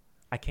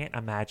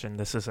imagine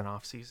this is an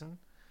off season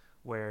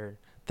where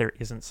there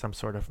isn't some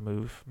sort of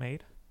move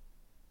made,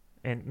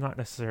 and not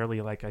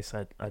necessarily, like I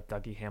said, a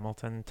Dougie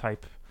Hamilton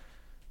type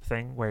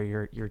thing where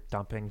you're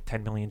dumping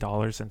 $10 million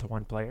into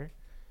one player.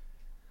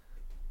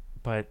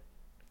 But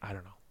I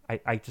don't know.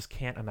 I just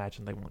can't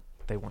imagine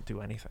they won't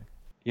do anything.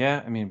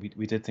 Yeah, I mean,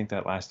 we did think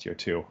that last year,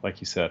 too,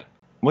 like you said.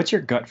 What's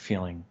your gut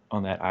feeling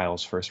on that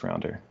Isles first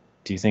rounder?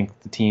 Do you think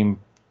the team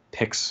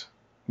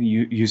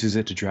uses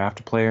it to draft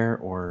a player,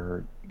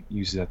 or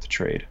uses it to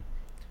trade?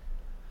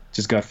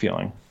 Just gut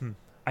feeling.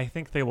 I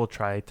think they will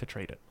try to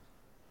trade it.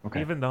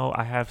 Okay. Even though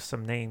I have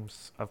some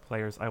names of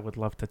players I would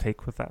love to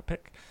take with that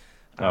pick.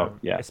 Oh,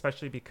 yeah.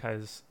 Especially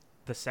because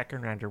the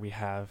second rounder we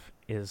have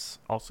is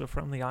also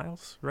from the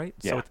Isles, right?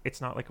 Yeah. So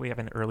it's not like we have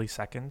an early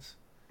second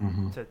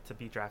Mm-hmm. to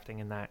be drafting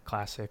in that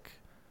classic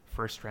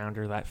first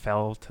rounder that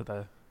fell to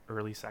the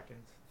early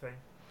second thing.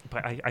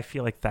 But I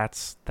feel like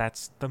that's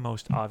the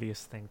most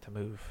obvious thing to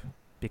move,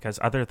 because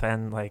other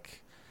than,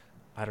 like,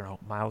 I don't know,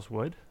 Miles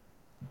Wood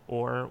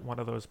or one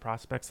of those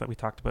prospects that we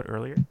talked about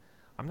earlier,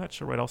 I'm not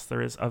sure what else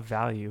there is of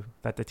value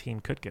that the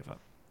team could give up.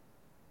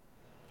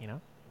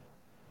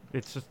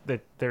 It's just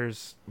that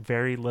there's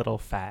very little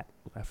fat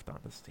left on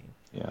this team.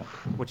 Yeah.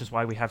 Which is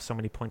why we have so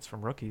many points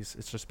from rookies.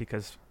 It's just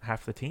because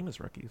half the team is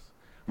rookies,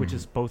 which Mhm.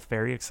 is both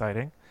very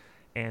exciting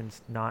and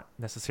not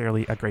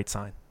necessarily a great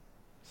sign.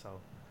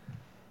 So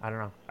I don't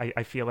know.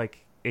 I feel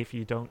like if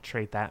you don't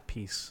trade that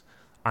piece,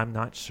 I'm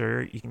not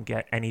sure you can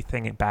get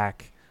anything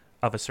back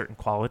of a certain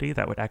quality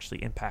that would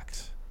actually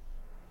impact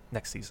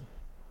next season.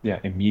 Yeah,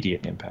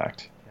 immediate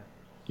impact.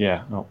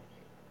 Yeah. Oh,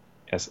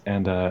 yes.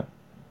 And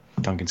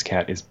Duncan's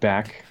cat is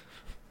back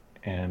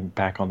and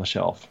back on the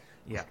shelf.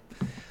 Yeah.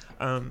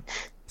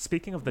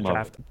 Speaking of the Love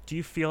draft, do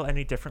you feel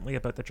any differently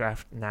about the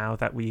draft now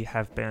that we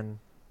have been...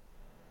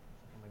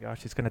 Oh my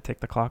gosh, he's going to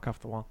take the clock off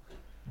the wall.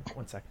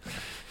 1 second.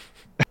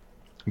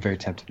 I'm very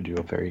tempted to do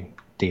a very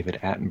David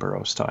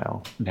Attenborough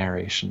style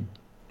narration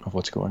of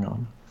what's going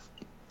on.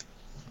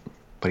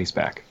 But he's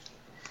back.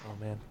 Oh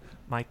man.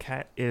 My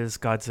cat is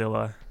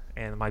Godzilla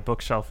and my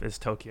bookshelf is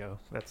Tokyo.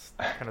 That's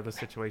kind of the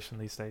situation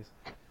these days.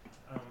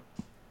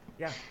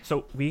 Yeah.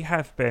 So we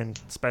have been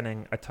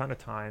spending a ton of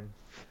time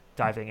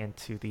diving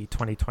into the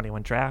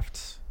 2021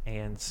 drafts.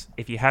 And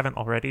if you haven't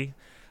already,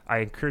 I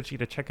encourage you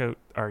to check out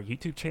our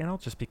YouTube channel,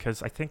 just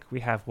because I think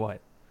we have,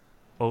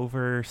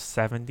 over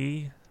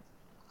 70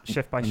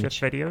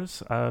 shift-by-shift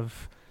videos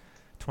of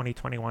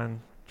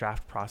 2021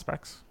 draft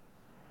prospects.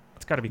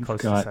 It's got to be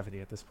close to 70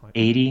 at this point.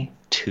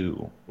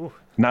 82. Ooh.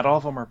 Not all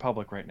of them are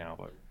public right now,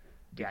 but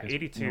Yeah, because,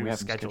 82 we have them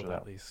scheduled scheduled at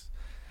out. least.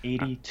 Uh,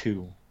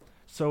 82.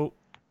 so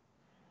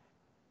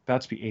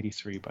About to be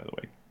 83, by the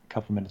way. A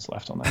couple minutes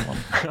left on that one.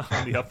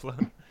 on the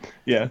upload,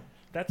 Yeah.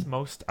 that's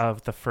most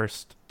of the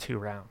first 2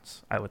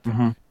 rounds, I would think.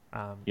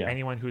 Mm-hmm. Yeah.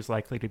 Anyone who's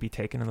likely to be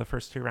taken in the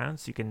first 2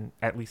 rounds, you can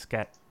at least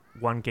get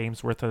one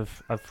game's worth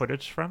of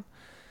footage from.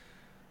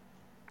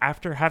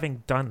 After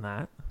having done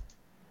that,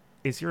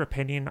 is your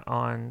opinion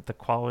on the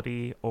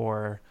quality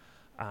or,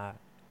 uh,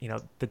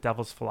 the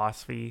Devil's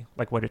philosophy,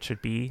 like what it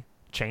should be,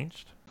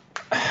 changed?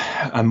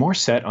 I'm more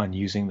set on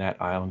using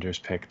that Islanders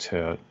pick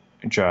to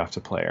draft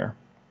a player.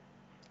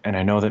 And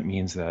I know that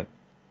means that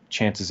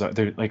chances are,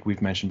 there, like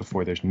we've mentioned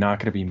before, there's not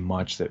going to be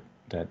much that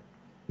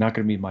not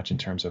going to be much in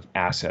terms of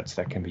assets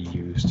that can be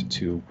used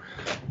to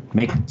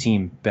make the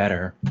team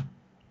better.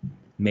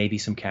 Maybe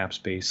some cap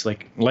space,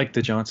 like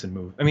the Johnson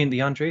move. I mean,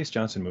 the Andreas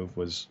Johnson move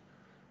was,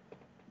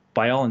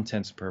 by all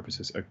intents and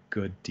purposes, a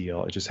good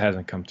deal. It just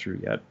hasn't come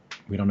through yet.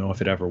 We don't know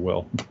if it ever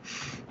will.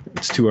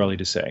 It's too early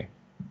to say.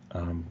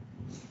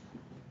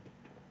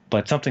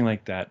 But something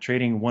like that,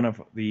 trading one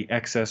of the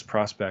excess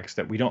prospects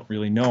that we don't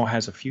really know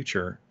has a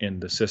future in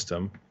the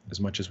system, as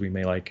much as we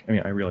may like. I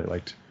mean, I really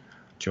liked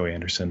Joey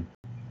Anderson.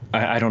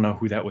 I don't know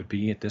who that would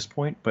be at this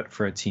point, but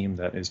for a team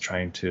that is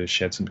trying to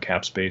shed some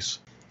cap space.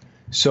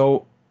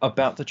 So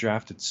about the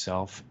draft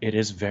itself, it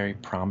is very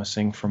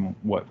promising from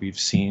what we've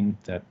seen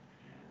that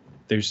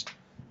there's,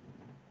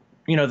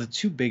 the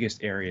two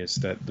biggest areas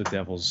that the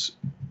Devils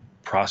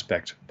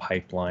prospect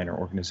pipeline or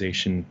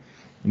organization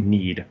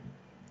need.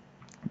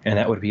 And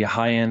that would be a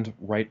high-end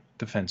right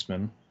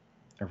defenseman,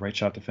 a right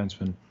shot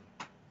defenseman,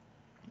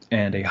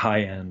 and a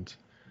high-end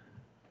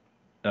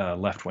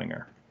left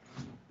winger.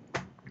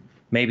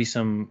 Maybe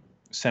some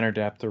center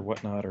depth or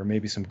whatnot, or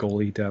maybe some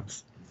goalie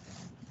depth.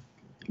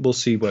 We'll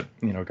see what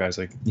guys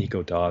like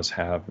Nico Daws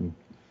have, and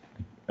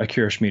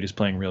Akira Schmid is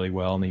playing really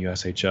well in the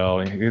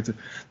USHL.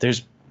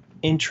 There's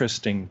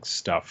interesting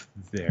stuff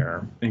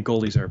there, and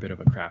goalies are a bit of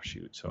a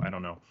crapshoot. So I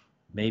don't know.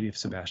 Maybe if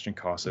Sebastian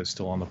Cossa is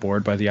still on the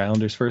board by the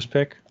Islanders' first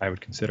pick, I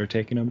would consider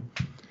taking him.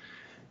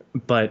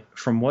 But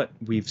from what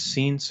we've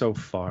seen so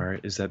far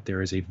is that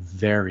there is a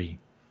very,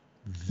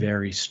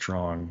 very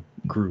strong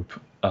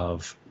group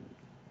of,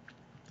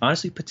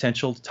 honestly,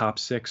 potential top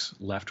 6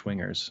 left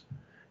wingers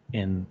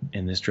in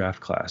this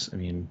draft class. I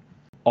mean,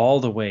 all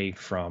the way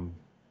from,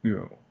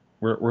 we're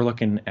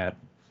looking at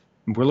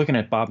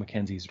Bob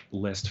McKenzie's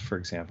list, for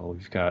example.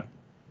 We've got,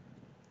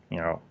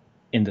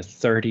 in the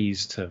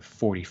 30s to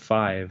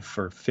 45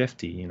 or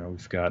 50,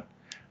 we've got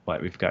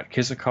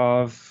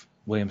Kisakov,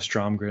 William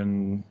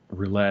Stromgren,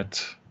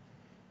 Roulette,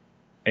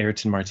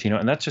 Ayrton Martino,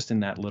 and that's just in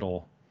that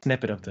little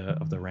snippet of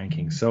the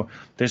rankings. So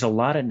there's a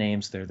lot of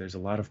names there. There's a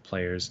lot of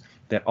players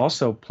that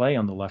also play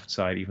on the left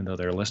side, even though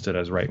they're listed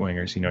as right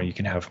wingers. You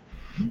can have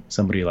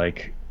somebody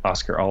like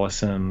Oscar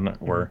Olesen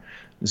or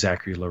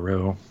Zachary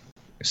Leroux,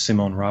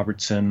 Simone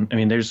Robertson. I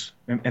mean, there's,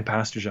 and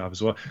Pasterjov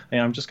as well.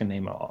 I'm just going to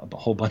name a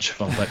whole bunch of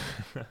them. But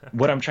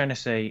what I'm trying to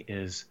say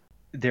is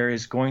there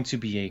is going to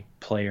be a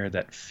player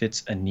that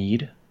fits a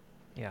need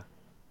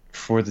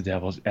for the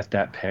Devils at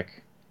that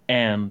pick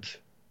and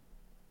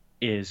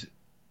is,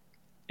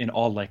 in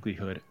all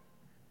likelihood,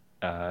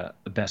 the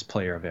best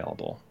player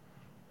available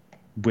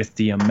with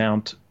the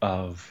amount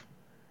of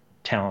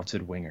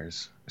talented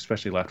wingers,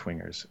 especially left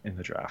wingers, in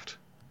the draft.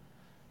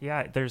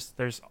 Yeah,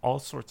 there's all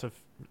sorts of,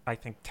 I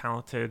think,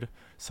 talented,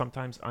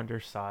 sometimes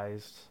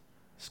undersized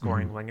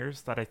scoring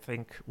wingers that I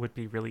think would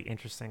be really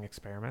interesting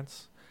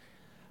experiments.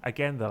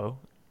 Again, though,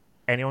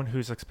 anyone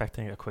who's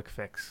expecting a quick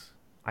fix,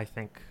 I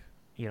think,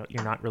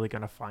 you're not really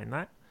going to find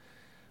that.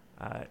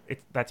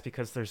 That's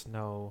because there's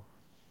no,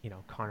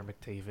 Connor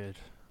McDavid,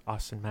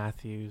 Austin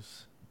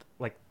Matthews,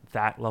 like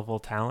that level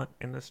of talent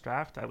in this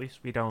draft. At least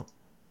we don't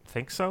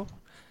think so.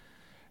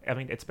 I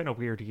mean, it's been a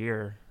weird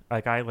year.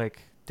 A guy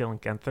like Dylan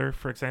Guenther,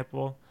 for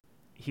example,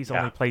 he's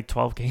only played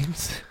 12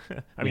 games.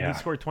 I mean, he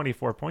scored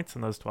 24 points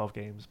in those 12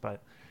 games,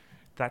 but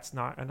that's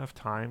not enough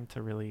time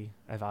to really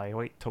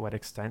evaluate to what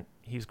extent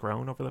he's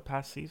grown over the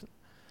past season.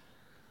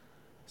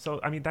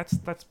 So, I mean, that's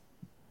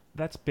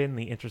been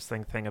the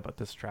interesting thing about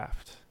this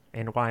draft,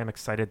 and why I'm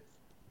excited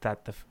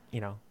that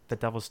the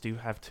Devils do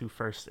have 2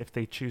 firsts if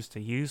they choose to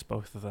use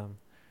both of them.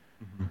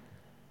 Mm-hmm.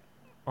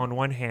 On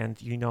one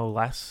hand,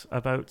 less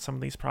about some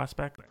of these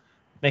prospects.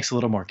 Makes it a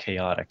little more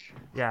chaotic.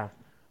 Yeah.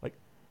 Like,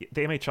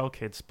 the MHL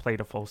kids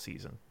played a full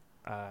season.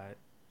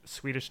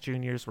 Swedish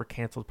juniors were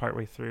canceled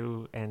partway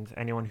through, and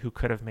anyone who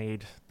could have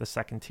made the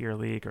second-tier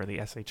league or the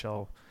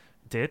SHL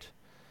did.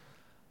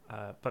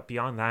 But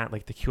beyond that,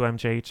 like the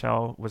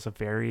QMJHL was a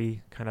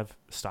very kind of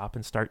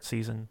stop-and-start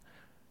season.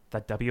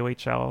 The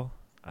WHL,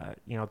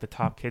 the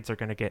top kids are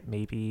going to get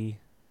maybe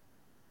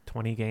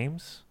 20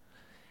 games.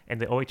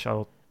 And the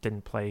OHL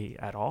didn't play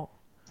at all.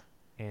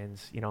 And,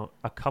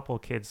 a couple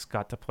kids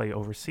got to play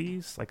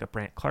overseas, like a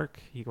Brant Clark.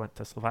 He went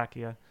to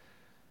Slovakia.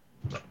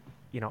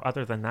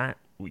 Other than that,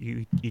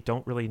 you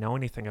don't really know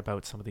anything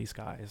about some of these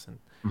guys.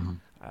 And,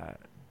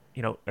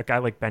 a guy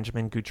like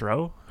Benjamin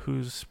Goudreau,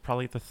 who's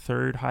probably the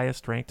 3rd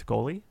highest ranked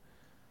goalie,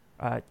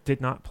 did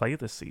not play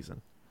this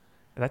season.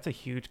 And that's a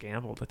huge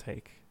gamble to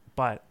take.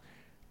 But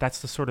that's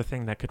the sort of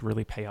thing that could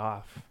really pay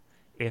off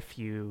if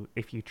you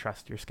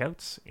trust your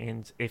scouts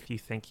and if you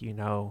think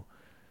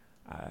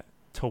uh,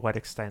 to what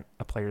extent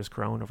a player's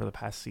grown over the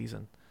past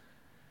season.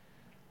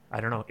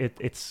 I don't know.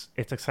 It's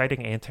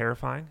exciting and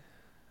terrifying,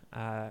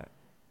 uh,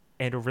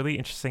 and a really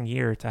interesting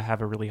year to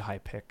have a really high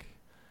pick,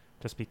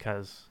 just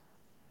because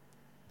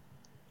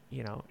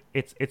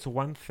it's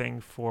one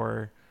thing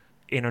for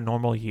in a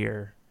normal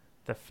year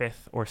the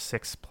fifth or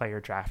sixth player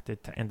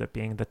drafted to end up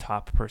being the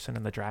top person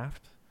in the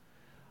draft.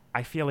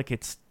 I feel like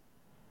it's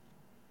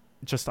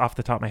just off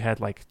the top of my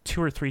head like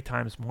two or three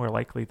times more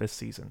likely this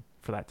season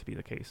for that to be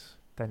the case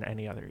than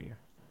any other year.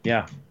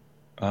 Yeah.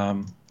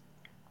 Um,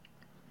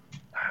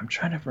 I'm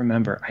trying to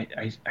remember.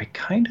 I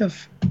kind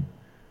of,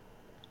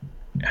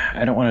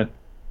 I don't want to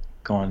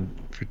go on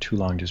for too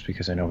long just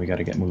because I know we got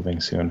to get moving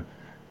soon.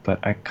 But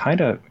I kind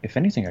of, if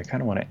anything, I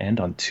kind of want to end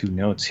on two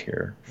notes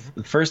here.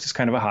 Mm-hmm. The first is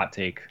kind of a hot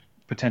take,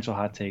 potential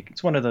hot take.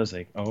 It's one of those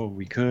like, oh,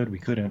 we could, we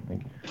couldn't.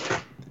 Like,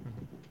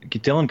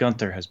 Dylan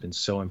Gunther has been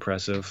so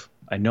impressive.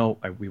 I know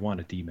we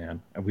want a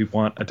D-man and we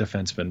want a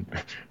defenseman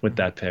with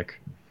that pick,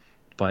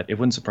 but it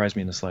wouldn't surprise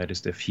me in the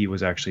slightest if he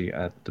was actually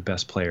at the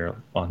best player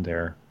on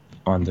the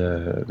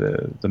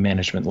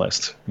management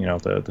list,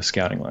 the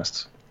scouting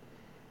lists.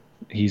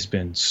 He's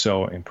been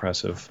so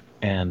impressive,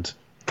 and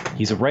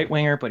he's a right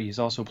winger, but he's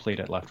also played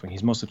at left wing.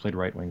 He's mostly played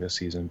right wing this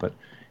season, but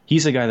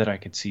he's a guy that I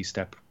could see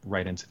step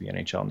right into the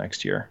NHL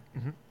next year.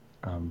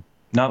 Mm-hmm.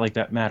 Not like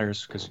that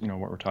matters because what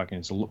we're talking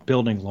is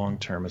building long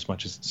term as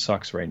much as it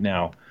sucks right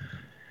now.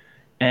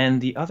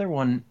 And the other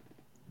one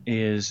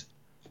is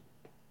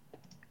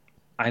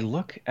I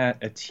look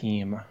at a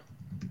team.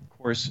 Of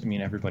course, I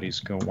mean everybody's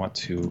going to want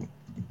to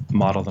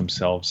model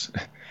themselves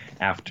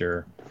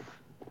after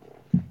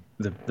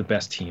the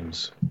best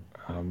teams.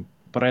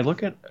 But I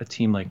look at a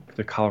team like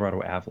the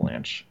Colorado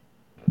Avalanche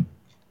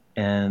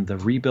and the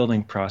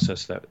rebuilding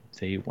process that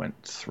they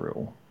went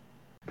through.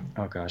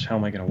 Oh gosh, how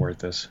am I going to word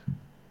this?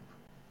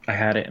 I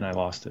had it and I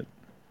lost it,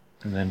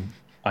 and then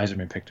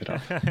Yzerman picked it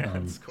up.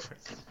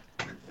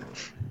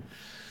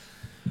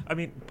 I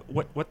mean,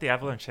 what the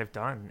Avalanche have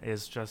done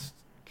is just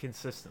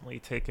consistently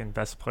taken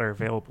best player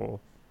available,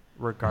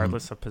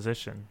 regardless of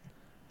position.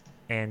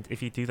 And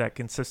if you do that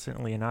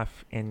consistently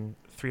enough in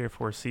 3 or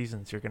 4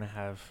 seasons, you're going to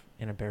have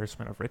an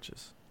embarrassment of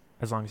riches,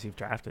 as long as you've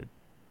drafted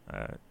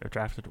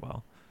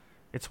well.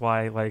 It's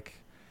why like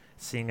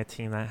seeing a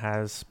team that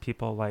has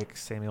people like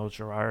Samuel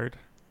Girard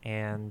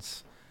and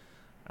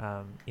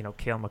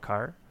Cale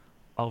Makar,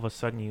 all of a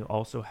sudden you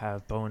also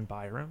have Bowen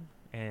Byram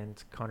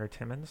and Connor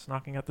Timmins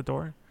knocking at the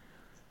door.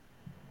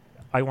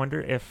 I wonder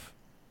if,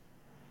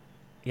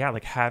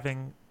 like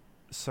having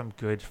some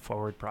good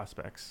forward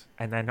prospects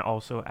and then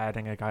also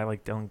adding a guy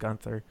like Dylan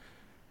Gunther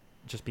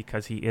just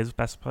because he is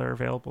best player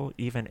available,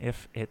 even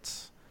if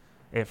it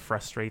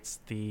frustrates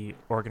the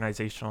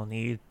organizational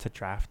need to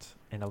draft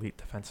an elite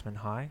defenseman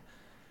high.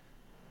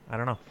 I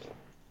don't know.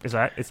 Is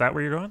that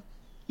where you're going?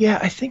 Yeah,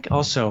 I think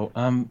also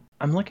I'm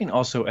looking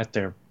also at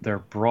their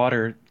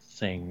broader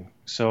thing.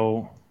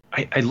 So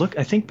I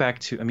think back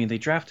to, I mean, they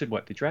drafted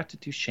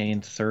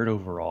Duchesne 3rd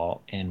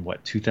overall in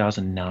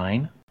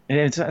 2009. And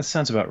it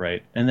sounds about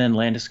right. And then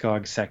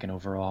Landeskog 2nd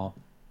overall.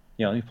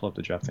 Yeah, let me pull up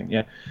the draft thing.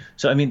 Yeah.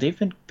 So I mean, they've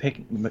been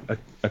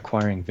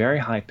acquiring very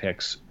high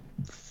picks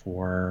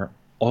for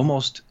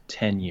almost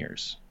 10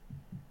 years.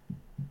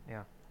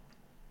 Yeah.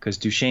 Because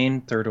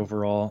Duchesne 3rd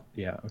overall.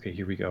 Yeah. Okay.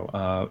 Here we go.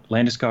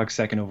 Landeskog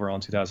 2nd overall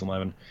in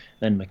 2011.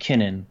 Then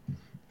McKinnon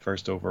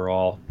 1st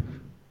overall.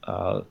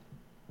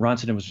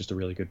 Rantanen was just a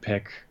really good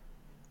pick,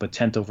 but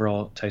 10th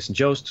overall. Tyson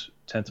Jost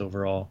 10th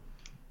overall,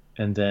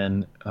 and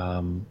then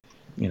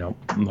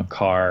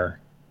Makar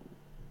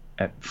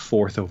at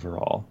 4th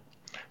overall.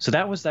 So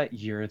that was that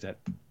year that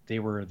they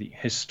were the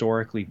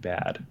historically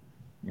bad.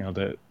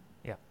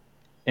 Yeah.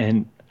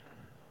 And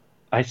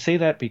I say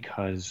that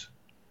because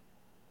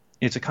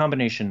it's a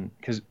combination.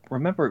 Because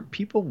remember,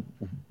 people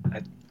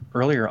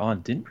earlier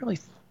on didn't really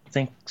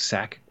think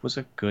Sakic was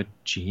a good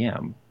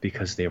GM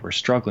because they were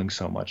struggling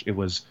so much. It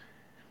was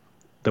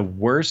the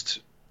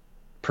worst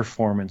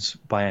performance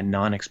by a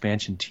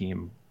non-expansion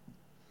team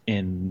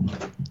in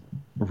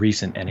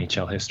recent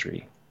NHL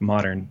history, the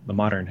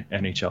modern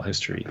NHL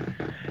history,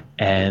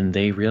 and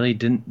they really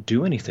didn't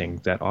do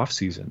anything that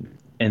offseason.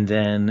 And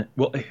then,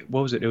 what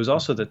was it? It was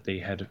also that they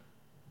had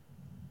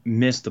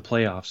missed the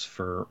playoffs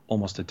for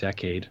almost a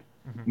decade,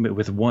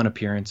 with one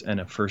appearance and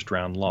a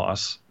first-round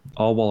loss,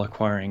 all while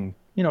acquiring,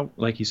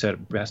 like you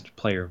said, best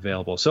player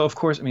available. So of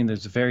course, I mean,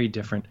 there's very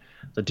different.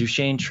 The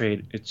Duchesne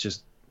trade,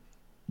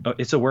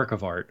 it's a work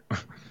of art.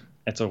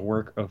 It's a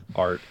work of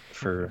art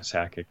for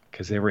Sakic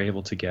because they were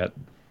able to get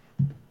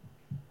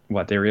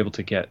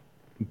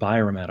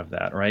Byram out of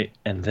that, right?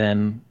 And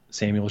then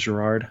Samuel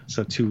Girard.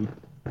 So 2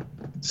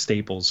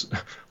 staples,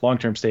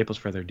 long-term staples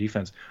for their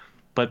defense.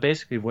 But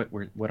basically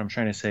what I'm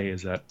trying to say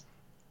is that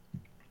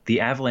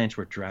the Avalanche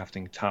were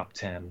drafting top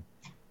 10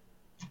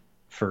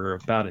 for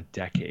about a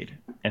decade,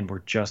 and we're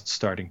just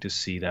starting to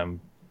see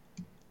them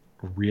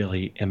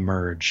really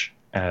emerge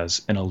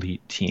as an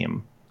elite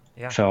team.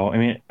 Yeah. So, I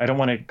mean, I don't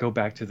want to go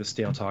back to the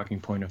stale talking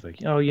point of like,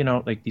 oh,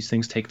 like these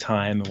things take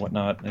time and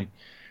whatnot. Like,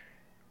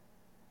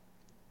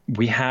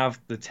 we have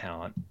the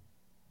talent.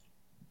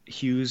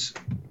 Hughes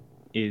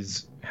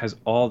has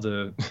all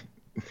the.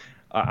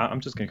 I'm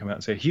just going to come out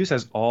and say Hughes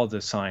has all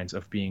the signs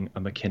of being a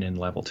McKinnon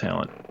level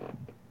talent.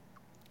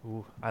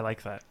 Ooh, I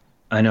like that.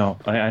 I know.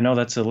 I know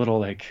that's a little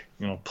like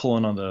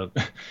pulling on the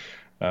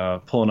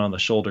pulling on the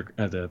shoulder,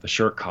 the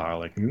shirt collar.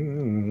 Like,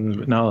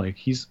 no, like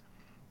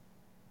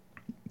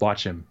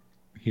watch him.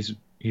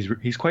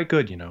 He's quite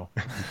good.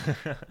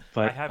 I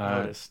But have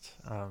noticed.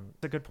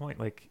 It's a good point.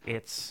 Like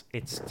it's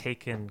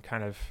taken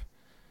kind of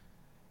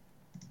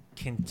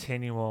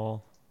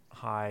continual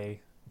high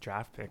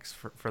draft picks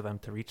for them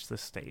to reach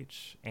this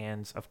stage,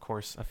 and of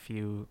course a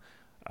few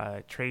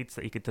trades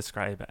that you could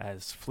describe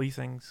as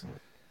fleecings.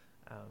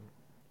 Um,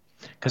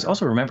 I because don't know.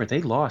 also remember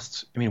they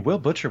lost. I mean, Will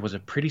Butcher was a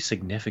pretty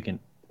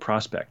significant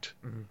prospect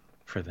Mhm,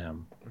 for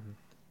them, mhm,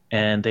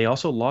 and they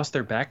also lost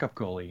their backup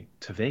goalie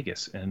to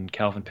Vegas and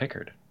Calvin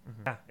Pickard.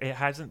 mhm. Yeah, it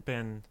hasn't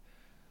been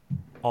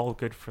all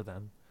good for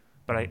them,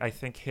 but I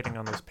think hitting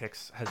on those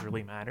picks has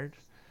really mattered,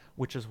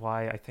 which is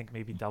why I think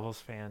maybe Devils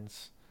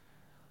fans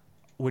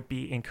would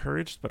be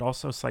encouraged, but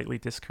also slightly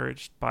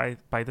discouraged by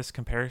this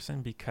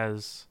comparison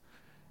because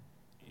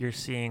you're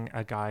seeing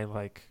a guy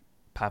like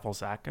Pavel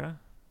Zacha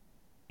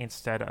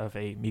instead of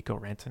a Mikko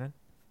Rantanen,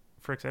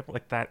 for example.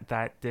 Like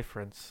that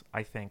difference,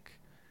 I think,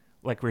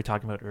 like we were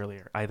talking about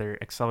earlier, either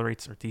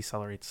accelerates or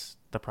decelerates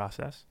the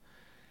process.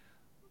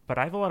 But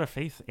I have a lot of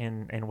faith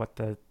in what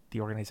the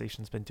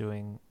organization's been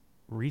doing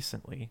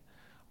recently.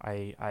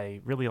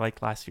 I really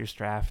liked last year's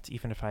draft,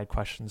 even if I had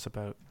questions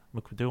about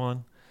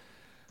Mukwadulin.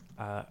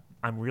 Uh,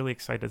 I'm really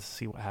excited to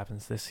see what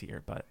happens this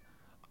year, but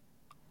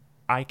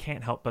I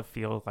can't help but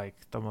feel like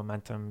the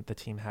momentum the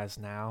team has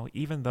now,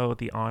 even though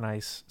the on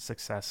ice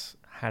success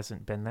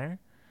hasn't been there.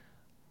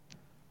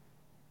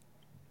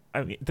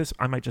 I mean, this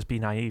I might just be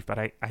naive, but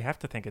I have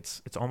to think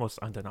it's almost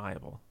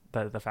undeniable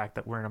the fact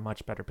that we're in a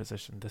much better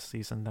position this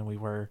season than we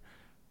were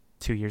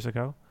 2 years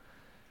ago,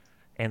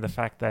 and the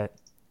fact that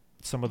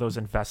some of those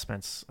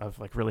investments of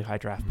like really high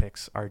draft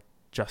picks are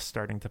just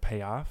starting to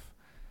pay off,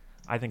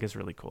 I think is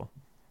really cool.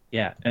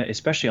 Yeah,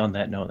 especially on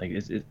that note, like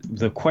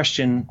the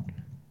question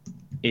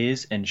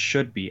is and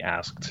should be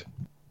asked.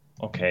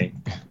 Okay,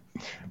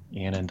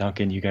 Ian and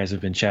Duncan, you guys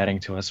have been chatting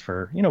to us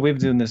for we've been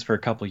doing this for a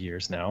couple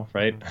years now,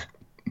 right? Mm-hmm.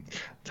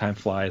 Time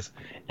flies,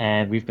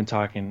 and we've been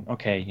talking.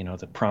 Okay,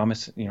 the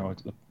promise,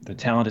 the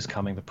talent is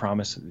coming. The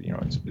promise,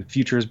 the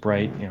future is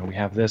bright. We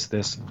have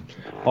this,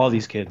 all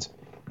these kids.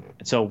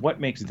 And so, what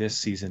makes this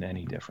season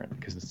any different?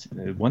 Because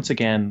once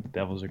again,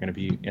 Devils are going to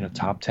be in a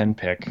top 10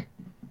 pick.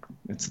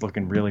 It's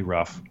looking really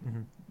rough.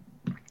 Mm-hmm.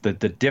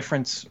 The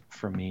difference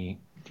for me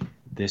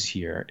this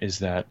year is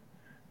that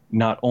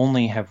not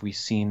only have we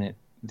seen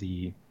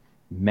the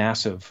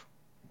massive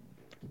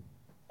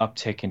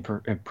uptick in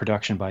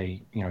production by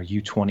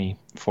U20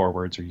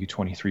 forwards or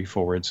U23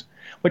 forwards,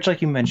 which,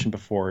 like you mentioned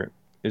before,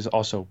 is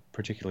also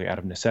particularly out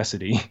of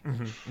necessity,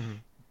 Mm-hmm. Mm-hmm.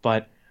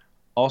 but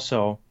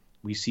also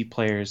we see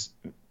players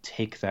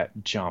take that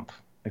jump.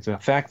 Like the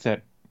fact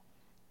that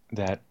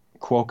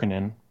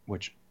Kuokkanen,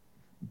 which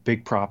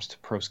big props to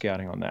pro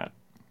scouting on that,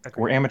 or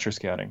Agreed. amateur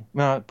scouting,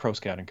 not pro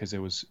scouting because he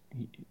was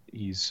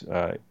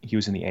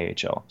in the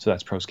AHL, so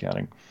that's pro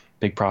scouting.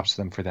 Big props to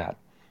them for that.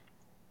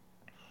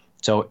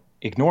 So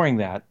ignoring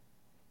that,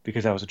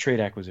 because that was a trade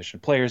acquisition,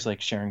 players like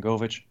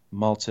Sharangovich,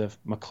 Maltsev,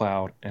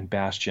 McLeod, and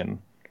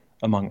Bastian,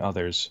 among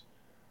others,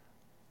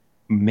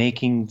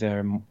 making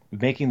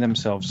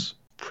themselves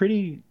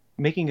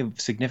making a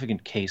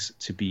significant case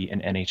to be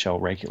an NHL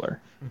regular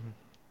Mm-hmm.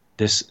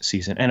 this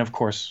season. And of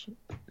course,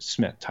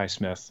 Ty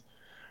Smith.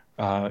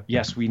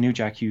 Yes, we knew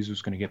Jack Hughes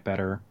was going to get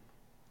better.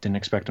 Didn't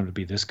expect him to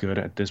be this good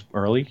at this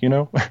early,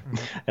 Mm-hmm.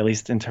 at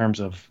least in terms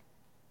of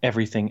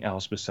everything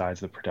else besides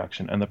the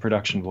production. And the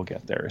production will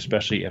get there,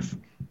 especially if a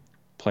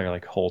player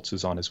like Holtz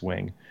is on his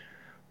wing.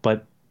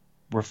 But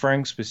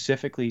referring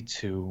specifically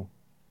to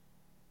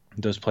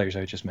those players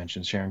I just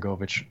mentioned,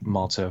 Sharangovich,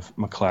 Maltsev,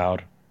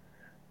 McLeod,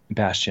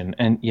 Bastian,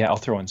 and yeah, I'll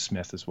throw in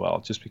Smith as well,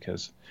 just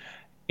because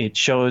it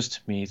shows to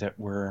me that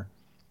we're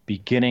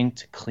beginning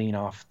to clean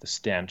off the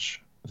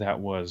stench that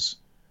was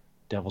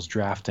Devils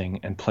drafting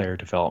and player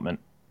development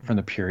from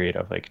the period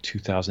of like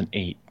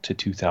 2008 to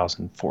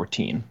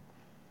 2014.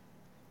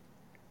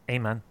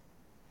 Amen.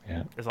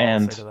 Yeah. Is all I'll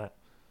say to And that.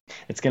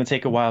 it's going to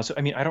take a while. So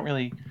I mean, I don't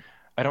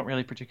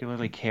really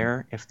particularly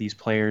care if these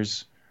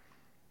players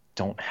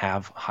don't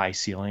have high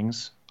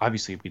ceilings.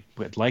 Obviously,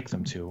 we'd like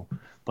them to,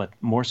 but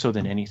more so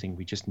than anything,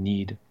 we just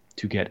need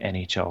to get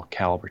NHL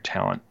caliber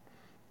talent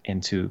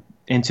into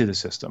the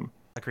system.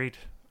 Agreed.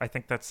 I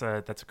think that's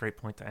a great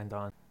point to end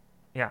on.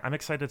 Yeah, I'm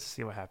excited to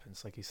see what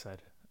happens. Like you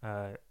said,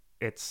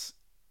 it's.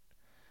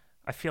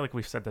 I feel like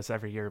we've said this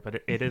every year,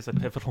 but it is a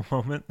pivotal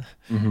moment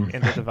Hmm.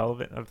 in the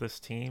development of this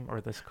team or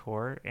this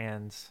core.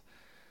 And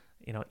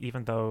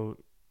even though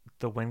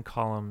the win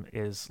column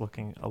is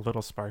looking a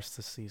little sparse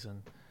this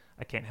season,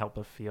 I can't help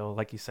but feel,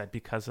 like you said,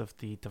 because of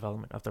the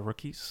development of the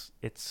rookies,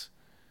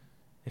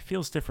 It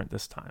feels different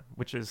this time,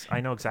 which is,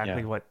 I know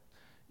exactly Yeah. what,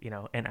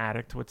 an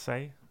addict would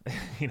say.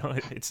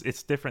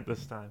 It's different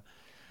this time.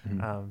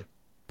 Mhm.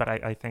 But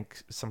I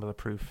think some of the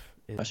proof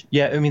is,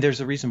 Yeah, I mean,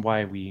 there's a reason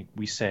why we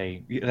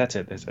say that's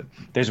it. That's it.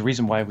 There's a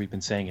reason why we've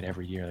been saying it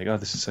every year. Like, oh,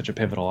 this is such a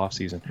pivotal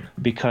offseason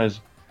because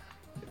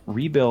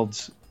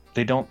rebuilds.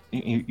 They don't.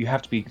 You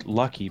have to be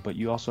lucky, but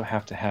you also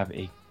have to have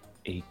a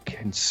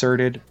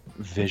concerted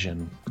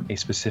vision, a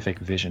specific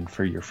vision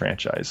for your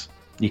franchise.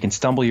 You can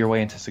stumble your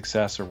way into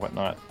success or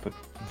whatnot, but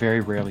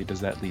very rarely does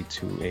that lead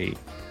to a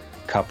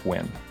cup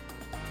win.